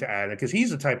wanting to add it because he's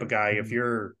the type of guy. If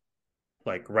you're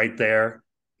like right there,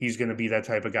 he's going to be that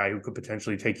type of guy who could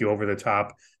potentially take you over the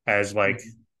top as like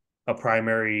a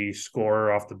primary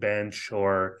scorer off the bench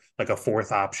or like a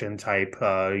fourth option type,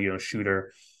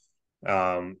 shooter.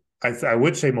 I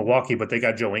would say Milwaukee, but they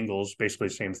got Joe Ingles, basically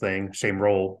the same thing, same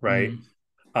role, right?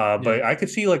 yeah, But I could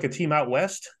see like a team out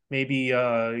west, maybe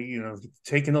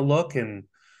taking a look and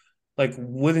like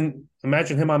wouldn't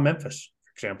imagine him on Memphis,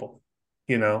 for example,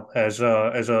 as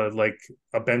a like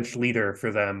a bench leader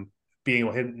for them, being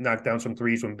able to knock down some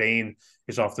threes when Bane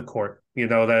is off the court.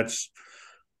 That's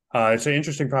it's an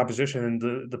interesting proposition,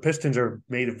 and the Pistons are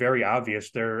made it very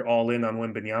obvious they're all in on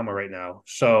Wembanyama right now.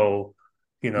 So,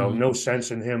 no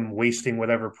sense in him wasting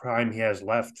whatever prime he has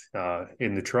left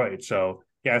in Detroit. So,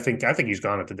 yeah, I think he's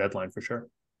gone at the deadline for sure.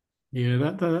 yeah.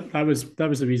 That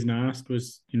was the reason I asked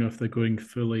was if they're going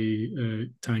fully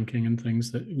tanking and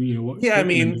things that Yeah, I what kind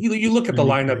mean, of you look at the need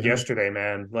do lineup they have? yesterday,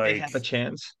 man. They Like have a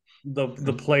chance.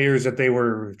 the players that they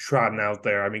were trotting out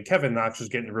there. I mean, Kevin Knox was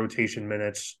getting rotation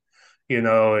minutes.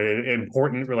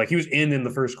 Important. Like he was in the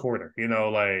first quarter.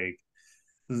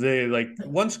 Like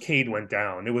once Cade went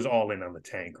down, it was all in on the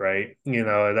tank, right?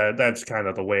 That's kind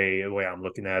of the way I'm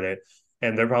looking at it.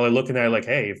 And they're probably looking at it like,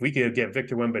 hey, if we could get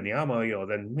Victor Wembanyama,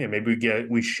 then maybe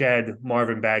we shed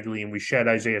Marvin Bagley and we shed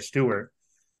Isaiah Stewart,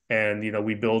 and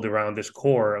we build around this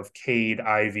core of Cade,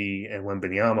 Ivy, and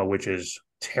Wembanyama, which is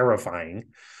terrifying.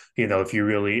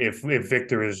 If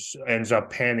Victor ends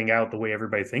up panning out the way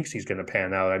everybody thinks he's going to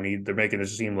pan out, I mean, they're making it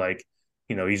seem like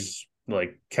he's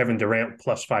like Kevin Durant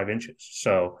plus 5 inches.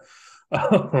 So,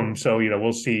 we'll see. Kevin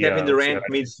We'll see how Durant that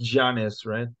meets goes. Giannis,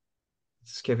 right?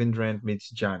 It's Kevin Durant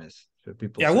meets Giannis. So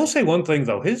people Yeah, I will say. say one thing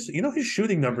though. His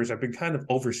shooting numbers have been kind of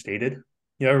overstated.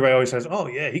 Everybody always says, "Oh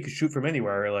yeah, he could shoot from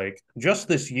anywhere." Like just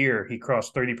this year, he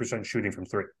crossed 30% shooting from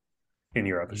three in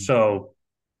Europe. Mm. So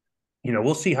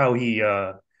we'll see how he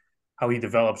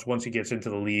develops once he gets into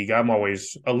the league. I'm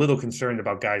always a little concerned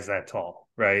about guys that tall,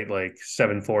 right? Like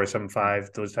 7'4",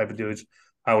 7'5", those type of dudes.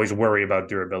 I always worry about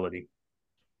durability.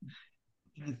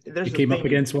 He There's the came up thing.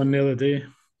 against one the other day.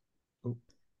 Oh,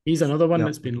 He's another one yeah.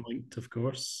 that's been linked, of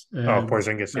course. Oh,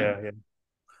 Porzingis, But yeah.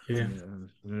 yeah,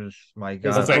 My his,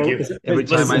 God, Thank you. every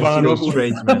Let's time his, I move see those on.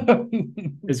 trades,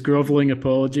 man, his groveling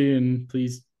apology, and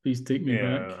please take me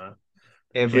back. Yeah.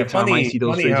 every Yeah, time I see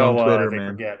those funny trades how on Twitter, they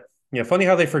man, forget. Yeah, funny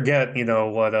how they forget,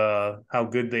 what how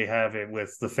good they have it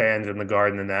with the fans in the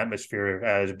garden and the atmosphere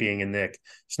as being a Knick.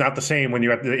 It's not the same when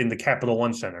you're in the Capital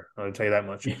One Center. I'll tell you that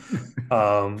much.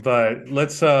 But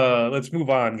let's move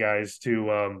on, guys,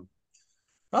 to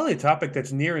probably a topic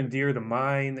that's near and dear to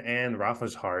mine and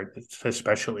Rafa's heart,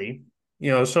 especially.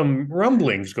 Some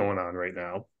rumblings going on right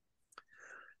now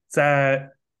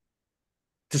that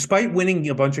despite winning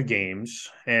a bunch of games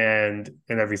and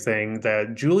everything,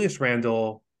 that Julius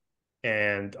Randle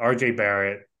and RJ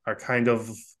Barrett are kind of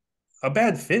a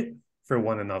bad fit for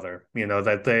one another.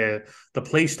 That the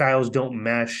play styles don't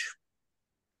mesh.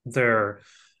 They're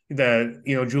that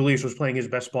Julius was playing his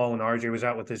best ball when RJ was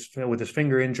out with his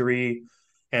finger injury,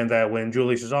 and that when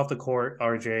Julius is off the court,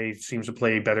 RJ seems to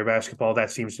play better basketball.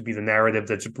 That seems to be the narrative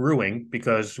that's brewing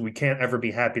because we can't ever be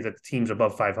happy that the team's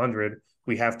above 500.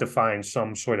 We have to find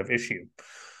some sort of issue.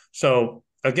 So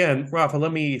again, Rafa,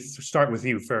 let me start with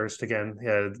you first. Again,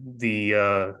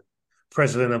 the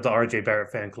president of the RJ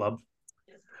Barrett fan club.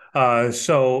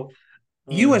 So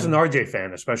you as an RJ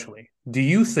fan, especially, do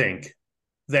you think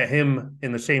that him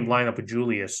in the same lineup with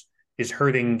Julius is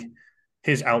hurting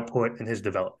his output and his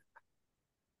development?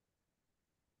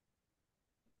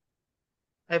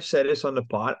 I've said this on the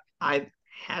pod. I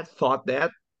had thought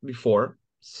that before,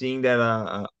 seeing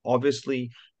that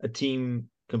obviously a team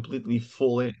completely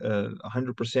full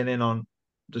 100% in on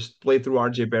just play through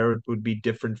RJ Barrett would be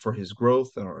different for his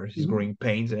growth or his Mhm. growing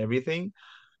pains and everything.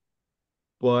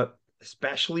 But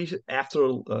especially after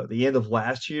the end of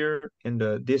last year and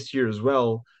this year as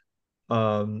well,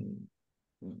 um,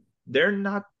 they're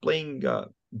not playing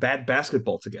bad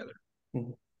basketball together.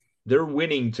 Mhm. They're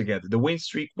winning together. The win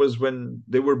streak was when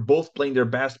they were both playing their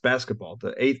best basketball.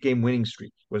 The 8 game winning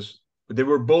streak was they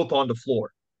were both on the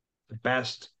floor. The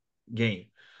best game,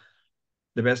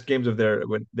 the best games of their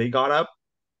when they got up,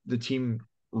 the team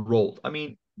rolled. I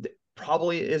mean,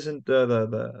 probably isn't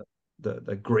the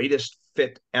greatest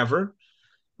fit ever,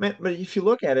 man. But if you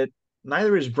look at it,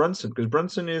 neither is Brunson because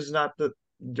Brunson is not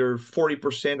their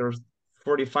 40% or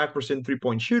 45% 3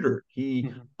 point shooter. He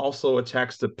Mhm. also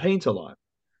attacks the paint a lot.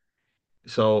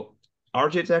 So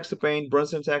RJ attacks the paint,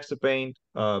 Brunson attacks the paint.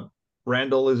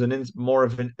 Randall is more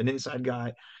of an inside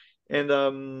guy,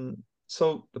 and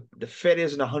so the fit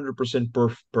isn't 100%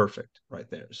 perfect right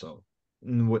there. So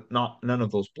with not none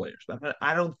of those players, but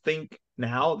I don't think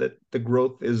now that the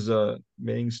growth is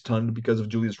being stunned because of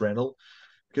Julius Randle,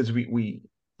 because we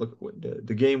look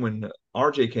the game when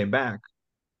RJ came back,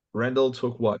 Randall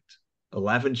took what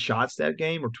 11 shots that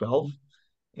game or 12,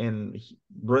 and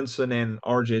Brunson and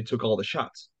RJ took all the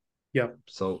shots. Yeah.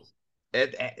 So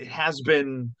it has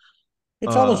been.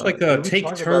 It's almost like a We take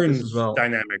talked about this as turns well.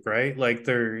 dynamic, right? Like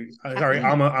they're all right.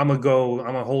 Yeah. I'm gonna go.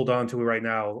 I'm gonna hold on to it right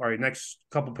now. All right, next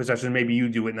couple possessions, maybe you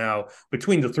do it now.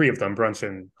 Between the three of them,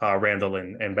 Brunson, Randall,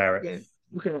 and Barrett. Okay.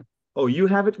 Okay. Oh, you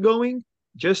have it going?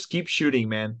 Just keep shooting,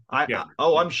 man. Yeah,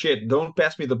 oh, yeah. I'm shit. Don't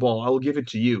pass me the ball. I will give it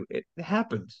to you. It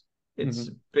happens. It's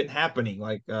Hmm. been happening.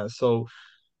 So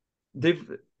they've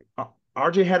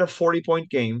RJ had a 40-point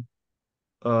game.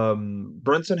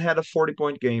 Brunson had a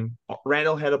 40-point game.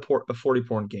 Randall had a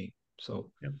 40-point game. So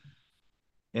Yeah.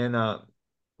 and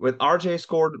when RJ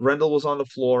scored, Randall was on the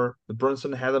floor.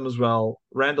 Brunson had them as well.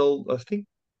 Randall, I think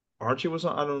RJ was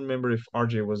on. I don't remember if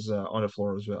RJ was on the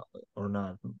floor as well or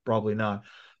not. Probably not.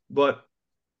 But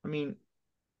I mean,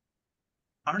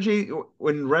 RJ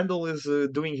when Randall is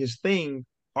doing his thing,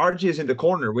 RJ is in the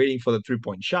corner waiting for the 3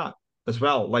 point shot as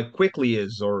well, like Quickly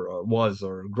is or was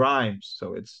or Grimes.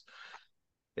 So it's.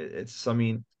 I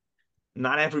mean,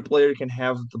 not every player can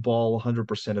have the ball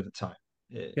 100% of the time.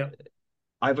 Eh, Yeah.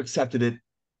 I've accepted it,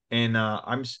 and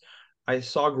I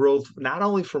saw growth not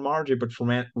only from RJ but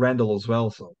from Randall as well.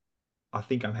 So I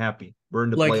think I'm happy. We're in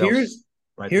the Like playoffs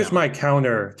right here's now. my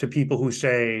counter to people who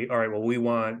say, all right, well, we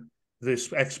want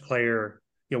this X player,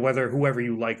 whether whoever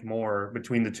you like more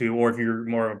between the two, or if you're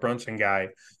more of a Brunson guy,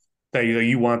 that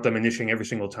you want them initiating every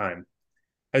single time.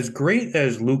 As great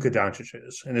as Luka Doncic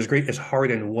is, and as great as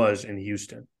Harden was in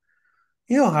Houston,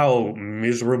 you know how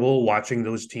miserable watching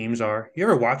those teams are? You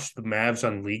ever watched the Mavs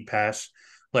on League Pass?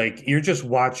 Like you're just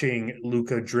watching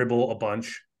Luka dribble a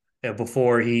bunch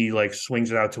before he like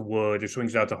swings it out to Wood or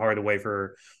swings it out to Hardaway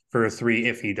for a three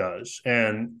if he does.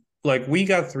 And like we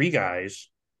got three guys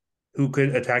who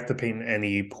could attack the paint at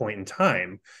any point in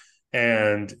time.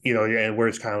 And and where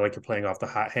it's kind of like you're playing off the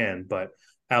hot hand. But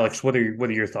Alex, what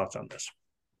are your thoughts on this?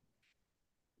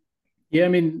 Yeah, I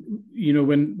mean,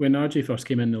 when RJ first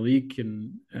came in the league,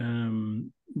 and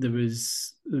there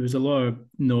was a lot of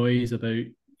noise about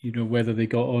whether they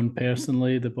got on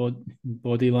personally. The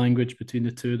body language between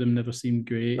the two of them never seemed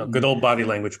great. Good old body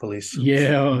language police.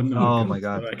 Yeah. Oh, no, oh my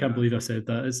God. I can't believe I said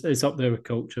that. It's up there with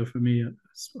culture for me.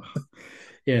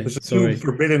 Yeah, There's sorry. two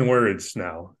forbidden words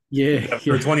now. Yeah,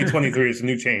 For 2023, it's a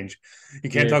new change. You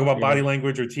can't talk about body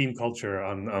language or team culture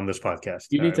on this podcast.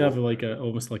 You need to have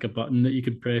almost like a button that you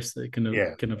can press that kind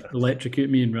of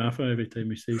electrocute me and Rafa every time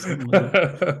we say something like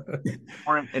that.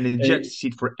 Or an eject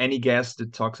seat for any guest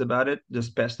that talks about it.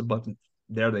 Just press the button.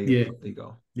 There they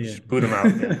go. Yeah, just boot them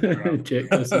out. Check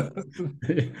this.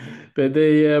 But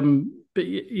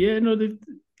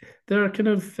they're kind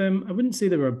of. I wouldn't say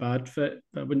they were a bad fit.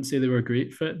 I wouldn't say they were a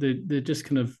great fit. They're just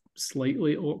kind of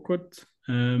slightly awkward.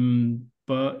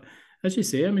 But as you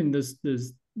say, I mean,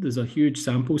 there's a huge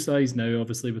sample size now,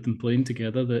 obviously, with them playing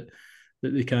together that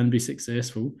they can be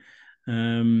successful.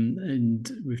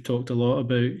 And we've talked a lot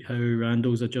about how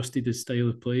Randall's adjusted his style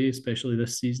of play, especially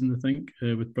this season, I think,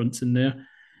 with Brunson there.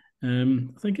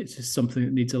 I think it's just something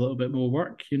that needs a little bit more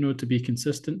work, to be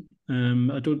consistent.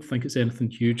 I don't think it's anything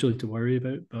hugely to worry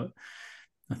about, but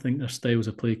I think their styles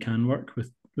of play can work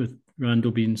with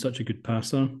Randall being such a good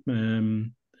passer.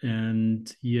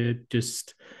 And yeah,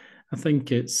 I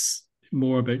think it's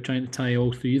more about trying to tie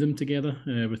all three of them together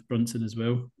with Brunson as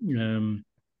well, and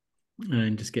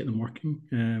just get them working.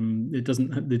 They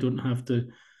don't have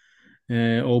to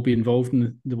all be involved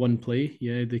in the one play.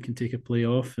 Yeah, they can take a play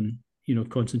off and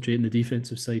concentrate on the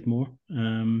defensive side more.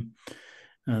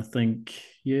 I think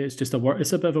it's just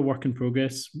it's a bit of a work in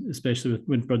progress, especially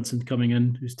when Brunson coming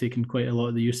in, who's taken quite a lot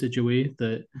of the usage away.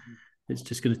 That it's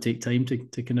just going to take time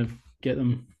to kind of get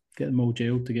them all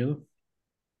gelled together.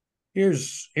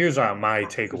 Here's my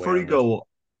takeaway. Before you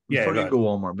go,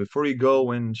 Omar, before you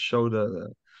go and show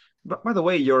But by the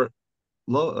way, your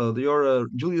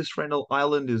Julius Randle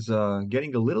Island is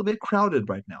getting a little bit crowded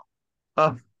right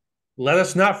now. Let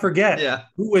us not forget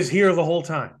who was here the whole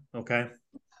time. Okay.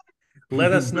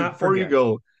 Let us not before forget. You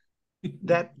go,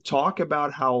 that talk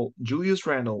about how Julius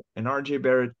Randle and RJ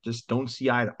Barrett just don't see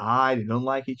eye to eye, they don't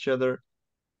like each other.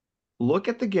 Look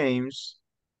at the games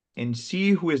and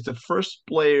see who is the first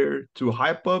player to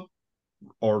hype up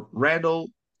or Randle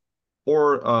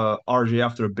or RJ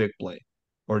after a big play,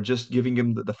 or just giving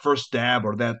him the first stab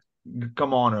or that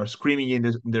come on or screaming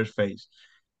in their face.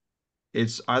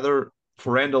 It's either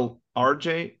for Randle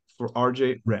RJ, for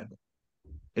RJ Randle.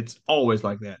 It's always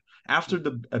like that. After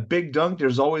a big dunk,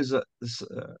 there's always a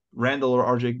Randle or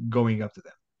RJ going up to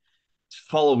them.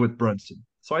 Follow with Brunson.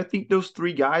 So I think those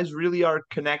three guys really are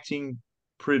connecting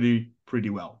pretty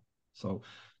well. So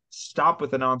stop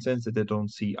with the nonsense that they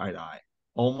don't see eye to eye.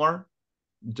 Omar,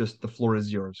 just the floor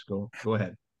is yours. Go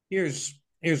ahead. Here's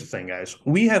the thing, guys.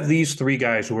 We have these three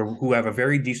guys who have a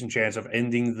very decent chance of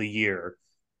ending the year,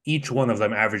 each one of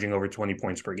them averaging over 20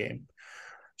 points per game.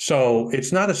 So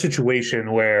it's not a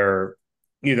situation where,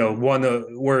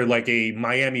 we're like a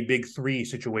Miami Big Three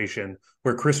situation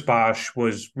where Chris Bosh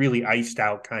was really iced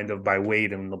out kind of by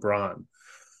Wade and LeBron.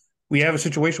 We have a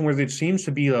situation where it seems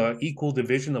to be an equal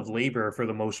division of labor for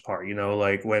the most part,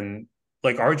 like when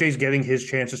RJ's getting his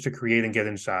chances to create and get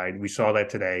inside. We saw that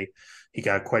today. He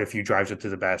got quite a few drives into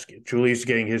the basket. Julius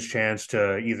getting his chance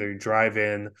to either drive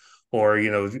in or,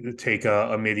 take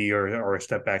a midi or a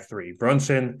step back three.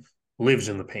 Brunson lives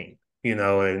in the paint,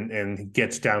 and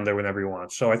gets down there whenever he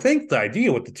wants. So I think the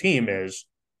idea with the team is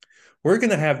we're going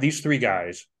to have these three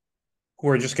guys who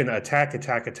are just going to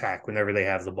attack whenever they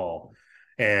have the ball.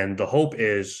 And the hope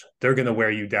is they're going to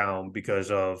wear you down because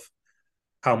of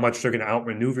how much they're going to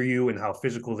outmaneuver you and how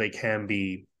physical they can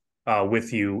be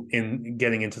with you in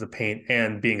getting into the paint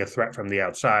and being a threat from the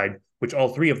outside, which all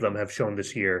three of them have shown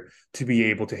this year to be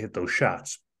able to hit those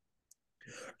shots.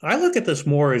 I look at this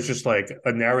more as just like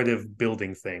a narrative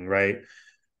building thing, right?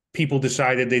 People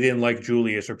decided they didn't like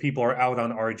Julius or people are out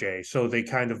on RJ. So they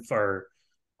kind of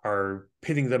are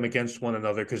pitting them against one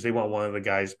another because they want one of the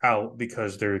guys out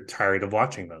because they're tired of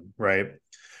watching them, right?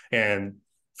 And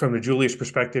from the Julius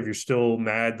perspective, you're still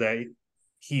mad that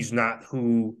he's not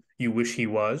who you wish he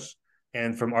was.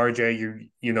 And from RJ,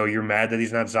 you're mad that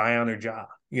he's not Zion or Ja,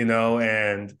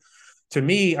 and to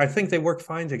me, I think they work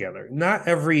fine together. Not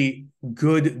every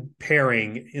good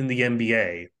pairing in the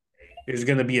NBA is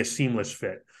going to be a seamless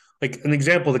fit. like an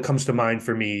example that comes to mind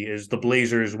for me is the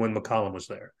Blazers when McCollum was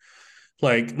there.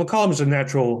 Like McCollum is a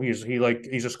natural. He's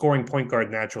a scoring point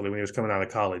guard naturally when he was coming out of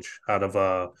college, out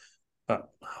of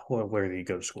where did he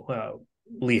go to school?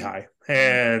 Lehigh,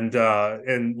 and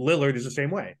Lillard is the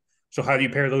same way. So how do you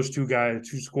pair those two guys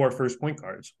who score first point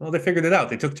guards? Well, they figured it out.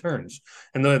 They took turns,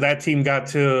 and that team got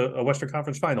to a Western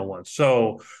Conference final once.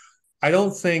 So I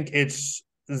don't think it's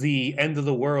the end of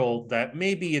the world that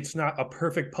maybe it's not a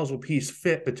perfect puzzle piece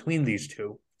fit between these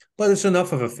two, but it's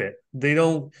enough of a fit. They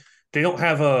don't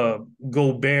have a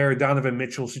Gobert Donovan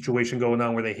Mitchell situation going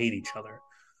on where they hate each other.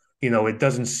 It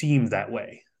doesn't seem that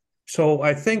way. So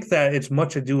I think that it's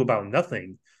much ado about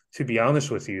nothing, to be honest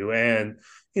with you. And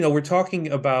we're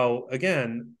talking about,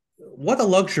 again, what a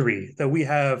luxury that we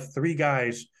have three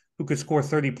guys who could score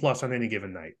 30 plus on any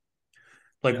given night.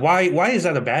 Like, why is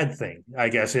that a bad thing? I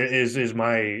guess is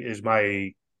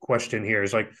my question here.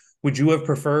 Is like, would you have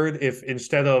preferred if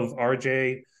instead of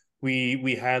RJ,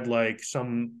 we had like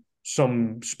some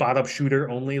spot up shooter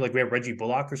only, like we have Reggie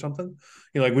Bullock or something?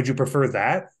 Like, would you prefer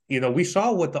that? We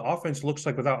saw what the offense looks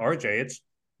like without RJ.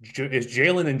 It's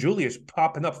Jalen and Julius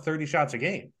popping up 30 shots a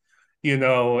game,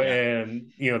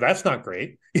 and that's not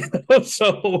great.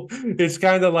 So it's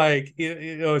kind of like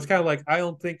I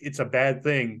don't think it's a bad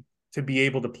thing to be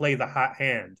able to play the hot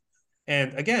hand.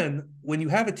 And again, when you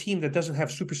have a team that doesn't have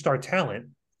superstar talent,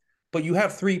 but you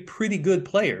have three pretty good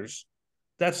players,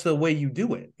 that's the way you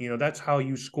do it. That's how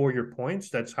you score your points.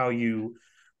 That's how you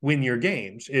win your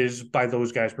games, is by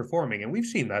those guys performing. And we've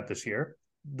seen that this year.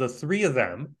 The three of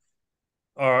them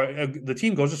the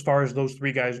team goes as far as those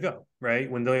three guys go, right?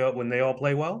 When they all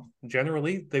play well,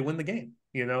 generally they win the game.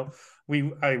 We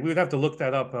would have to look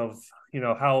that up of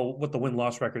what the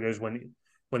win-loss record is when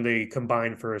they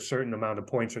combine for a certain amount of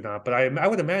points or not. But I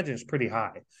would imagine it's pretty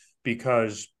high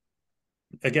because,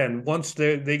 again, once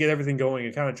they get everything going,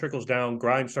 it kind of trickles down.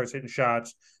 Grimes starts hitting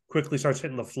shots, quickly starts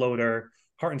hitting the floater.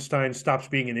 Hartenstein stops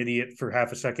being an idiot for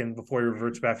half a second before he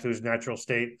reverts back to his natural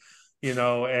state. And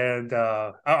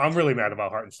I'm really mad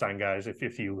about Hartenstein, guys,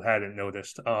 if you hadn't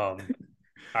noticed.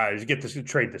 I get to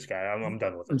trade this guy. I'm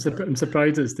done with it. I'm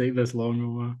surprised it's taken this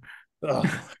long.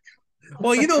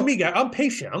 Well, me, guy. I'm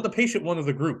patient. I'm the patient one of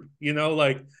the group.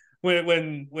 Like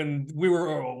when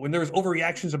there was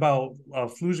overreactions about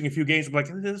losing a few games, I'm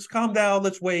like, let's calm down,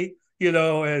 let's wait.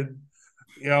 And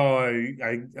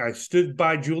I stood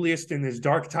by Julius in his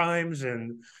dark times,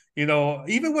 and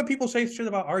even when people say shit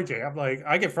about RJ, I'm like,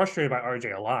 I get frustrated by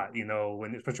RJ a lot.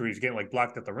 Especially when he's getting like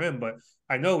blocked at the rim, but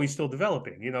I know he's still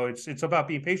developing. It's about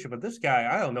being patient. But this guy,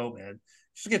 I don't know, man,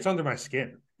 just gets under my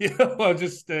skin. He's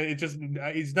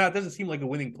not doesn't seem like a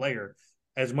winning player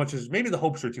as much as maybe the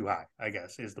hopes are too high, I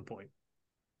guess, is the point.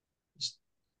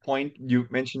 You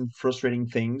mentioned frustrating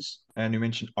things, and you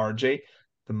mentioned RJ.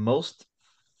 The most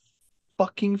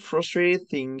fucking frustrated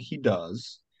thing he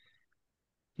does,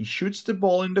 he shoots the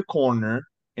ball in the corner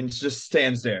and just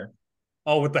stands there.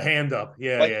 Oh, with the hand up.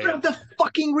 Yeah, grab the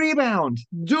fucking rebound.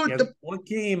 Dude, what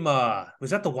game was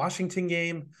that, the Washington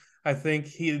game? I think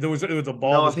it was a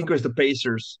ball. No, I think it was the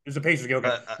Pacers. It was the Pacers game.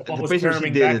 Okay. The ball was Pacers,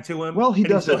 carrying back to him. Well, he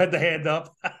does still had the hand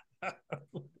up.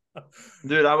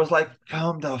 Dude, I was like,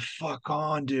 come the fuck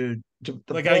on, dude.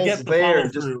 I get the follow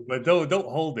through, but don't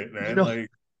hold it, man.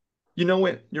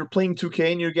 When you're playing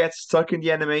 2K and you get stuck in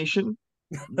the animation,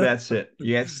 that's it.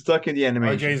 You get stuck in the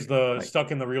animation. RJ's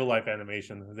stuck in the real life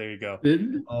animation. There you go.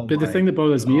 But the thing that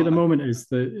bothers me at the moment is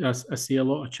that I see a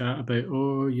lot of chat about,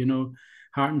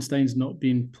 Hartenstein's not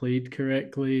being played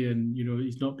correctly, and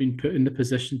he's not being put in the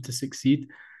position to succeed.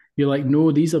 You're like,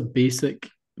 no, these are basic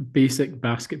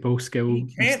basketball skill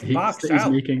mistakes that he's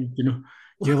making.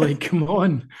 You're like, come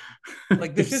on.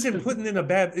 Like, this isn't putting in a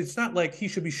bad. It's not like he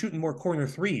should be shooting more corner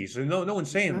threes. And no one's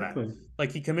saying that.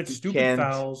 Like, he commits stupid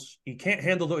fouls. He can't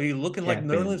handle He's looking like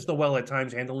Nerlens Noel at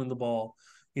times handling the ball.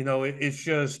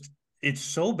 It's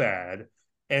so bad.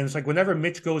 And it's like whenever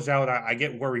Mitch goes out, I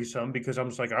get worrisome because I'm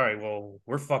just like, all right, well,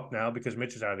 we're fucked now because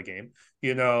Mitch is out of the game,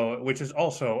 which is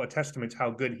also a testament to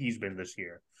how good he's been this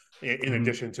year, in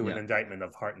addition to an indictment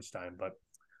of Hartenstein. But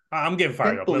I'm getting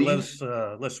fired up. Let's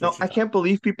switch. No, I can't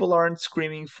believe people aren't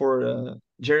screaming for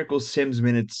Jericho Sims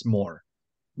minutes more,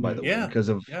 by the way, because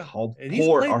of how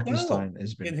poor Hartenstein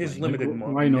has been in his limited.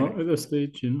 Why not at this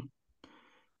stage?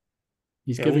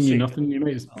 He's giving you nothing. You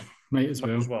might as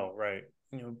well. Right.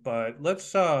 But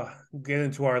let's get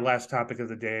into our last topic of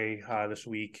the day this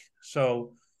week.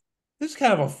 So this is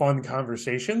kind of a fun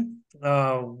conversation.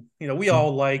 We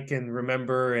all like and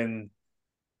remember and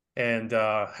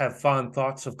have fond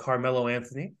thoughts of Carmelo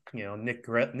Anthony. Nick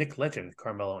Legend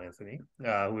Carmelo Anthony,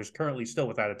 who is currently still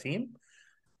without a team.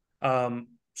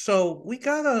 So we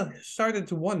gotta started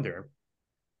to wonder,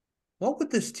 what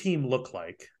would this team look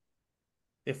like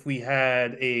if we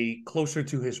had a closer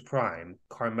to his prime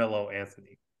Carmelo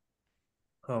Anthony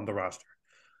on the roster?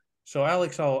 So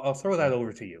Alex, I'll throw that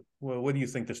over to you. What do you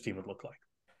think this team would look like?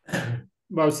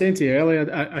 Well, I was saying to you earlier,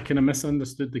 I kind of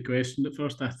misunderstood the question at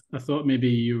first. I thought maybe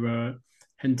you were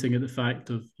hinting at the fact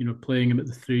of, playing him at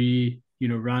the three,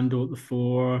 Randall at the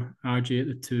four, RJ at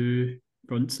the two,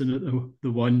 Brunson at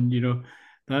the one,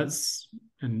 that's,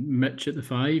 and Mitch at the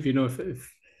five,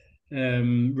 if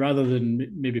rather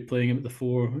than maybe playing him at the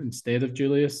four instead of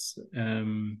Julius.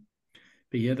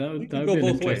 But yeah, We that could would go be an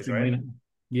both ways, interesting right? lineup.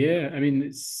 Yeah, I mean,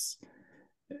 it's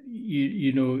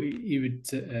he would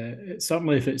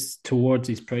certainly, if it's towards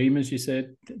his prime, as you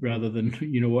said, rather than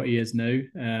what he is now.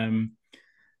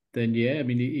 Then yeah, I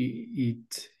mean,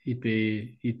 he'd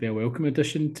be a welcome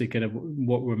addition to kind of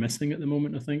what we're missing at the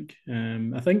moment. I think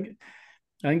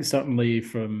certainly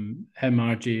from him,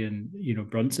 RJ, and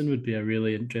Brunson would be a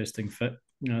really interesting fit.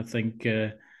 I think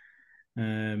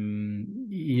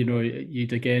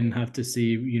you'd again have to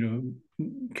see,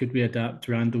 could we adapt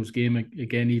Randall's game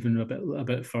again even a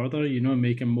bit further,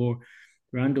 make him more.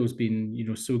 Randall's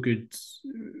been, so good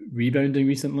rebounding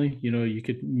recently. You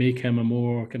could make him a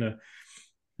more kind of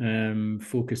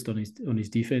focused on his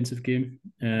defensive game.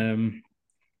 I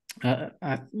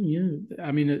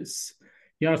mean, it's,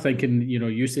 you are thinking,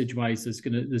 usage wise, there's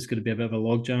gonna be a bit of a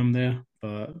logjam there.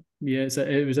 But yeah,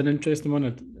 it was an interesting one.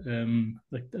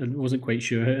 I wasn't quite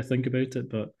sure how to think about it,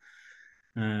 but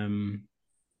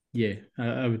yeah,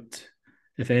 I would,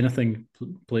 if anything,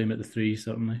 play him at the three,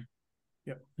 certainly.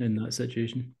 Yep. In that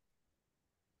situation.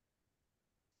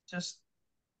 Just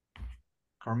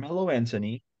Carmelo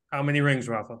Anthony. How many rings,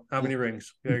 Rafa? How many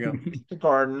rings? There you go. The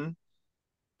Garden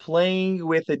playing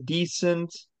with a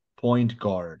decent point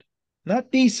guard.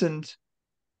 Not decent,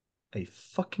 a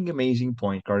fucking amazing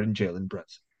point guard in Jalen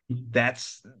Brunson.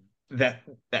 That's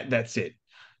that's it.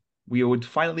 We would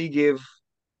finally give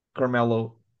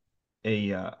Carmelo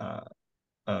a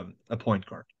point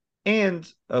guard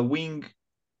and a wing.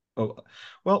 Oh,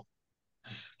 well,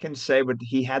 I can say, but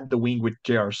he had the wing with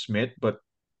J.R. Smith, but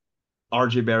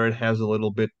R.J. Barrett has a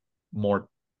little bit more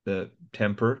the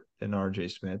temper than R.J.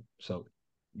 Smith. So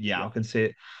yeah, I can say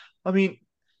it. I mean,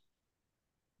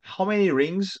 how many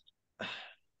rings? I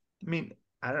mean,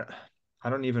 I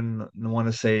don't even want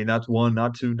to say not one,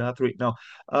 not two, not three. No.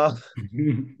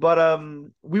 But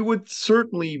we would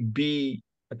certainly be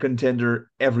a contender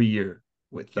every year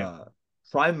with Yeah.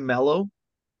 Prime Mello.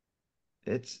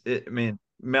 I mean,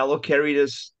 Mello carried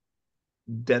us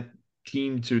that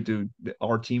team to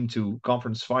our team to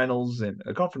conference finals and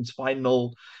a conference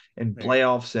final and There you go.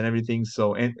 playoffs and everything.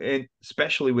 So and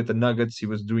especially with the Nuggets, he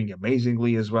was doing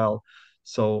amazingly as well.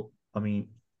 So I mean,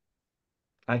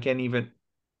 I can't even.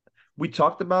 We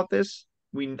talked about this.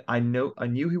 I knew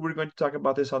we were going to talk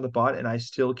about this on the pod, and I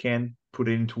still can't put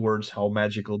it into words how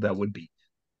magical that would be.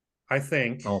 I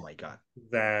think Oh my god.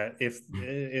 that if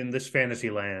in this fantasy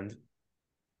land,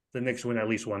 the Knicks win at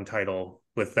least one title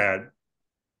with that,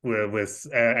 with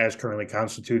as currently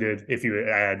constituted, if you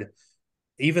add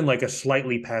even like a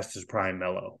slightly past his prime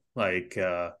Mello, like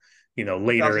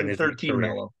later in his 2013 career.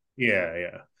 Mello. Yeah,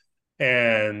 yeah.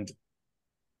 And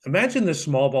imagine the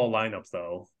small ball lineup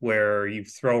though, where you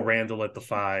throw Randall at the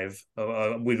five.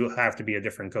 We would have to be a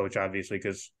different coach, obviously,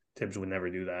 because Tibbs would never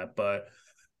do that. But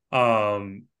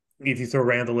if you throw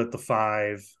Randall at the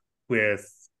five with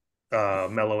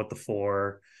Mello at the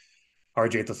four,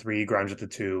 RJ at the three, Grimes at the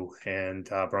two, and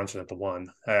Brunson at the one.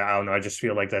 I don't know. I just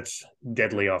feel like that's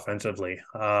deadly offensively.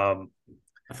 I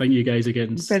think you guys are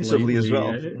getting Defensively as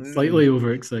well. slightly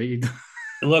overexcited.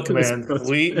 Look, man,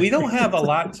 we don't have a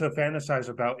lot to fantasize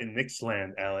about in Knicks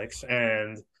land, Alex,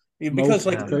 and because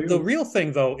like the real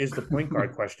thing though is the point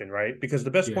guard question, right? Because the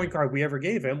best point guard we ever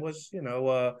gave him was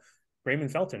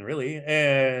Raymond Felton, really,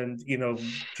 and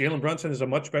Jalen Brunson is a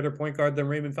much better point guard than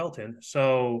Raymond Felton,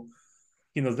 so.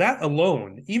 That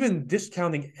alone, even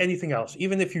discounting anything else,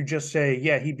 even if you just say,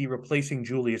 yeah, he'd be replacing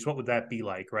Julius, what would that be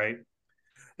like, right?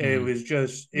 It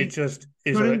just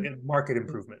is a market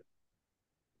improvement.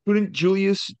 Couldn't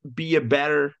Julius be a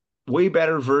way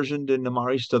better version than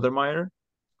Amari Stoudemire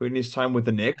in his time with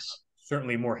the Knicks?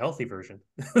 Certainly a more healthy version.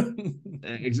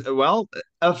 Well,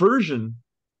 a version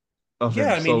of him.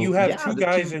 Yeah, I mean, So you have yeah, two the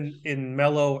guys two. in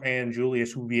Mello and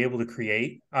Julius who will be able to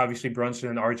create. Obviously, Brunson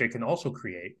and RJ can also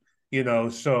create.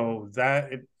 So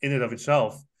that in and of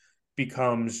itself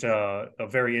becomes a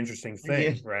very interesting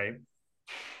Yeah. thing, right?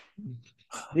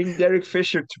 Bring Derek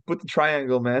Fisher to put the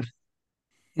triangle, man.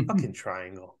 Fucking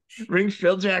triangle. Bring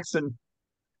Phil Jackson.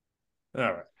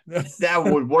 All right. That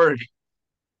would work.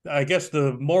 I guess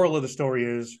the moral of the story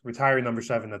is retire number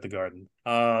 7 at the Garden.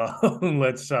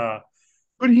 Let's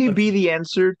Could he let's. be the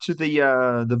answer to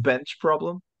the bench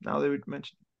problem? Now that we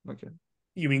mentioned, okay,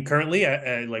 You mean currently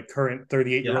at like current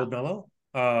 38-year-old yeah, Melo?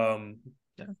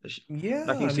 yeah, Yeah,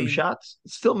 knocking I some mean, shots.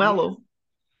 It's still yeah, mellow.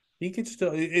 he could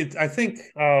still. I think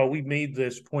we made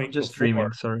this I'm point just dreaming.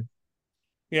 before. Sorry.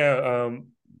 Yeah,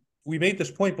 we made this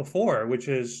point before, which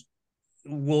is,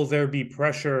 will there be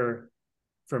pressure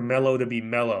for Melo to be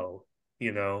mellow,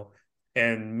 you know,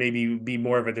 and maybe be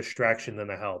more of a distraction than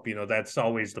a help? That's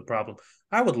always the problem.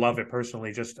 I would love it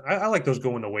personally. Just I like those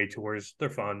going away tours. They're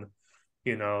fun,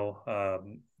 you know.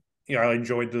 I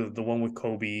enjoyed the one with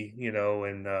Kobe,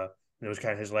 and it was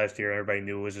kind of his last year. Everybody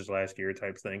knew it was his last year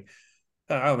type thing.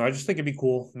 I don't know. I just think it'd be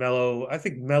cool. Melo, I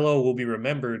think Melo will be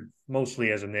remembered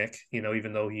mostly as a Knick,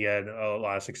 even though he had a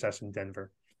lot of success in Denver.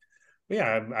 But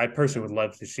yeah, I personally would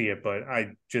love to see it, but I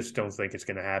just don't think it's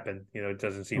going to happen. It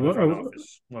doesn't I, seem the front wo-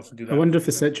 office wants to do I that. wonder if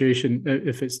the situation,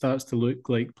 if it starts to look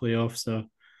like playoffs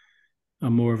are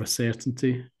more of a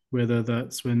certainty, whether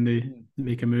that's when they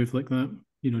make a move like that.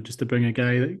 Just to bring a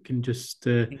guy that can just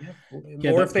Yeah.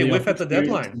 get Or if that they whiff playoff at the experience.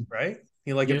 deadline, right?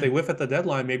 Like if Yeah, they whiff at the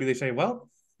deadline, maybe they say, well,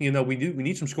 we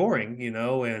need some scoring,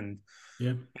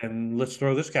 yeah, and let's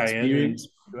throw this guy in and experience. see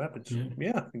what happens. Yeah.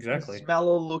 Yeah, Is exactly.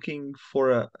 Melo looking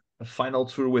for a final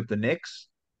tour with the Knicks,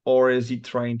 or is he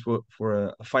trying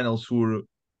for a final tour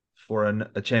for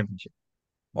a championship?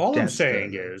 All I'm That's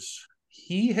saying is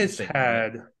he the has thing, right?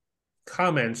 had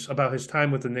comments about his time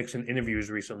with the Knicks in interviews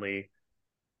recently,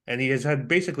 and he has had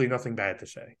basically nothing bad to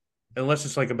say, unless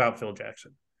it's like about Phil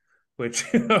Jackson, which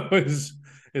is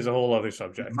a whole other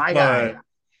subject. My But guy.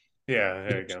 yeah,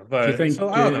 there you go. Do you But so think?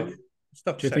 I don't know.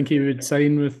 Stuff to Do you say. think he would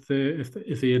sign with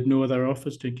if he had no other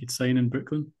offers? Do you think he'd sign in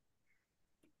Brooklyn?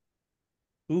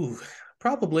 Ooh,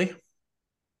 probably.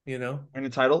 You know, And the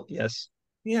title? Yes.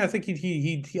 yeah. I think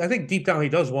I think deep down he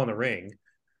does want a ring,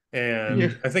 Yeah.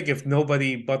 and I think if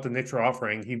nobody but the Knicks are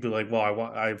offering, he'd be like, "Well,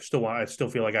 I still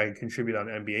feel like I can contribute on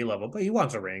an NBA level." But he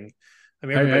wants a ring. I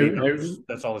mean, How, everybody how, how, knows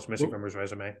that's all that's missing what, from his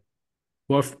resume.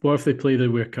 what if they play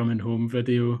the "We're Coming Home"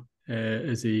 video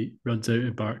as he runs out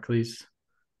of Barclays,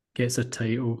 gets a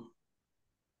title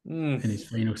Mm. in his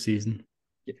final season?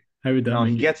 How would that No,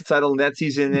 he make you gets a title in that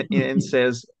season and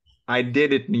says, "I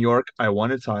did it, New York. I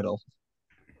won a title."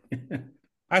 feel?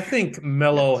 I think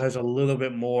Melo Yes. has a little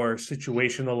bit more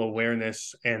situational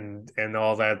awareness and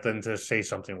all that than to say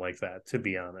something like that, to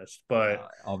be honest. But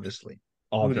Obviously.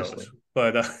 who knows? Obviously.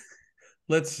 But Yeah,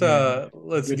 let's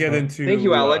good get thought. Thank you,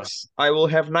 into Alex. I will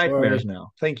have nightmares Sorry.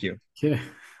 now. Thank you. Yeah.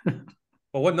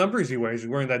 well, what number is he wearing? Is he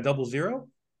wearing that 00?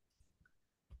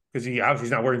 Because he obviously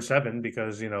he's not wearing 7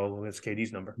 because it's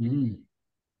KD's number.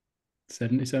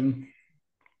 77.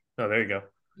 Oh, there you go.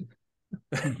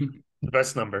 The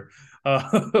best number. All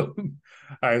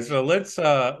right, so let's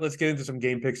get into some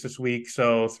game picks this week.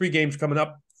 So 3 games coming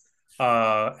up.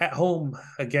 At home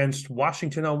against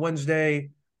Washington on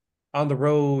Wednesday, on the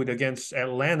road against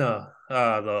Atlanta,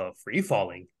 the free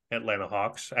falling Atlanta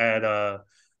Hawks at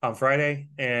on Friday,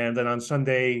 and then on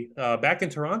Sunday back in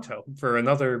Toronto for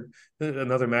another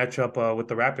matchup with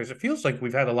the Raptors. It feels like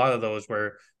we've had a lot of those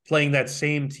where playing that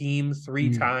same team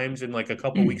 3 times in like a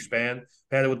couple week span.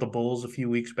 We had it with the Bulls a few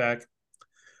weeks back.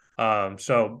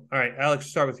 So all right, Alex,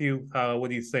 start with you. What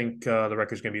do you think the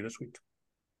record's going to be this week?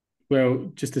 Well,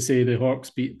 just to say the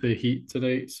Hawks beat the Heat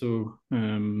tonight, so they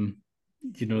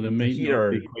The might Heat not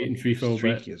are be quite in free fall, but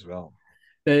streaky as well.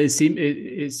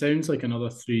 it sounds like another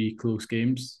 3 close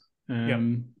games. Yeah.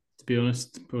 To be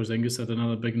honest, Porzingis had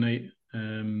another big night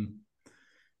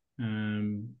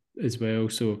as well.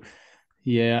 So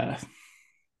yeah,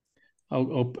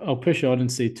 I'll push on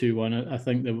and say 2-1. I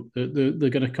think they're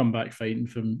going to come back fighting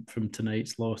from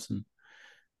tonight's loss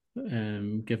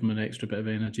and give them an extra bit of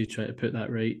energy, try to put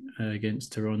that right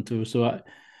against Toronto.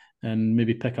 And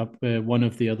maybe pick up one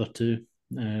of the other 2,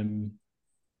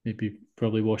 maybe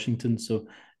probably Washington. So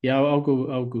yeah, I'll go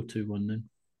 2-1 then.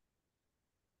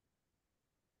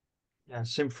 Yeah,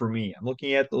 same for me. I'm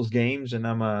looking at those games and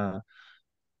I'm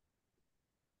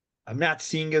not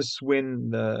seeing us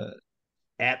win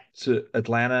at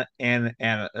Atlanta and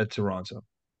at Toronto.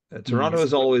 Toronto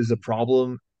is always a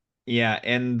problem. Yeah,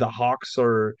 and the Hawks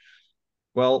are,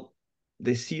 well,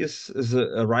 they see us as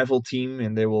a rival team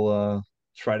and they will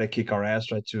try to kick our ass,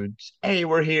 try to, hey,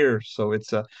 we're here. So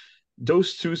it's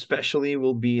those 2 especially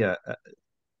will be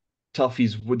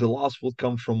toughies. With the loss will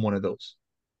come from one of those.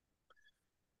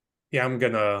 Yeah, I'm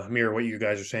gonna mirror what you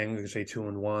guys are saying. I'm gonna say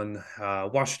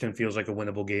 2-1. Washington feels like a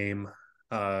winnable game,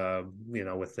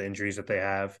 with the injuries that they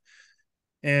have.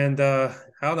 And I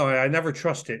don't know, I never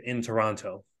trust it in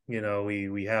Toronto,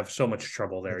 We have so much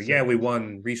trouble there. That's Yeah, it. we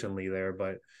won recently there,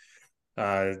 but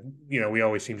we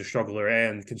always seem to struggle there.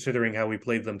 And considering how we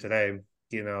played them today,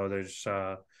 there's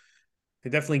they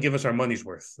definitely give us our money's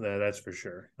worth. That's for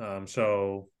sure.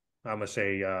 So I'm gonna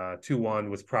say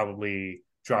 2-1 with probably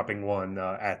dropping one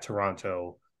at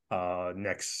Toronto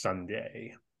next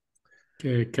Sunday.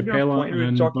 Okay, Your Capella point, we were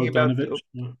and talking about.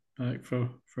 Bogdanovic are back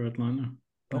for Atlanta.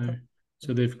 Okay.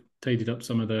 So they've tidied up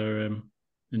some of their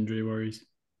injury worries.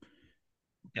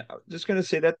 Yeah, I'm just gonna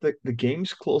say that the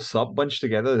games close up, bunch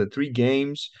together. The three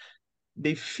games,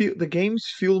 the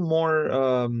games feel more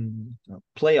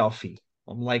playoffy.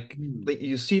 I'm like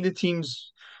you see the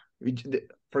teams.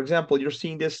 For example, you're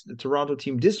seeing the Toronto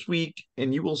team this week,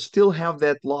 and you will still have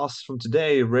that loss from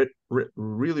today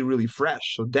really, really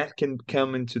fresh. So that can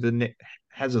come into the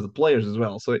heads of the players as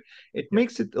well. So it Yeah.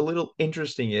 makes it a little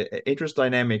interesting, interest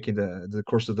dynamic in the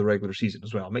course of the regular season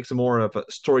as well. It makes it more of a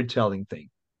storytelling thing.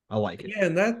 I like it. Yeah,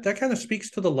 and that kind of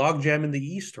speaks to the logjam in the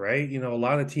East, right? A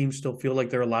lot of teams still feel like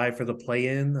they're alive for the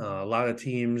play-in. A lot of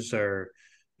teams are,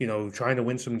 trying to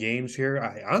win some games here.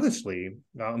 I honestly,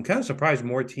 I'm kind of surprised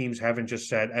more teams haven't just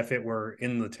said, "F it, we're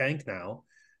in the tank now."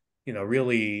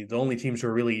 Really, the only teams who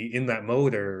are really in that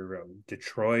mode are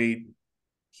Detroit,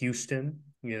 Houston.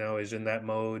 Is in that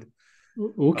mode.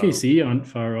 OKC aren't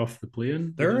far off the play-in.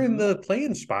 Did They're you in know the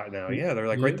play-in spot now. that? Yeah, they're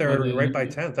like Yeah, right there, right by yeah.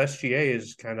 10th. SGA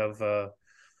is kind of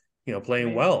playing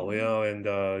Maybe, well, and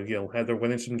they're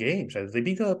winning some games. They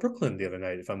beat Brooklyn the other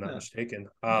night, if I'm not yeah. mistaken.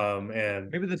 Yeah.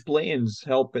 And Maybe the play-ins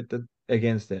help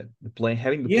against that.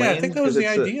 Having the yeah, I think play-ins that was because the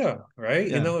it's a idea, right?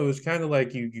 yeah. It was kind of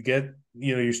like you get,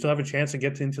 you still have a chance to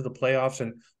get into the playoffs,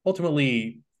 and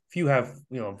ultimately, if you have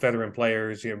veteran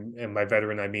players, and by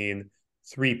veteran I mean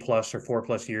 3+ or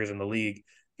 4+ years in the league,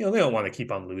 they don't want to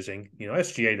keep on losing.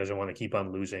 SGA doesn't want to keep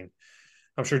on losing.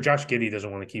 I'm sure Josh Giddey doesn't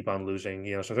want to keep on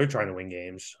losing, so they're trying to win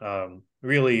games.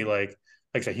 Really, like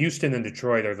I said, Houston and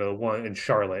Detroit are the one, and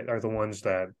Charlotte are the ones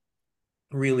that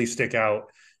really stick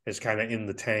out as kind of in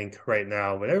the tank right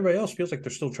now. But everybody else feels like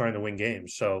they're still trying to win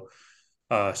games. So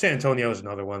San Antonio is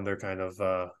another one. They're kind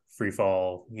of free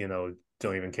fall,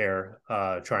 don't even care,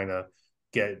 trying to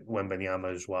get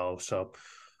Wembanyama as well. So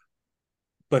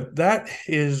but that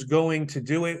is going to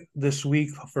do it this week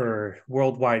for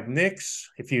Worldwide Knicks.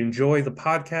 If you enjoy the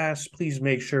podcast, please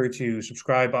make sure to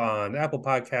subscribe on Apple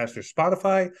Podcasts or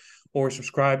Spotify, or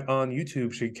subscribe on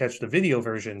YouTube so you catch the video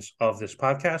versions of this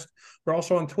podcast. We're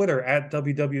also on Twitter at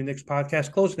WW Knicks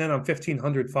Podcast, closing in on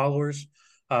 1,500 followers.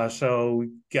 So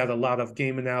we got a lot of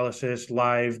game analysis,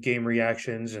 live game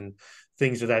reactions, and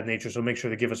things of that nature. So make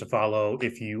sure to give us a follow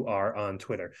if you are on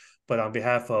Twitter. But on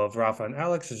behalf of Rafa and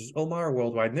Alex, this is Omar,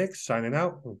 Worldwide Knicks, signing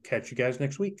out. We'll catch you guys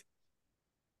next week.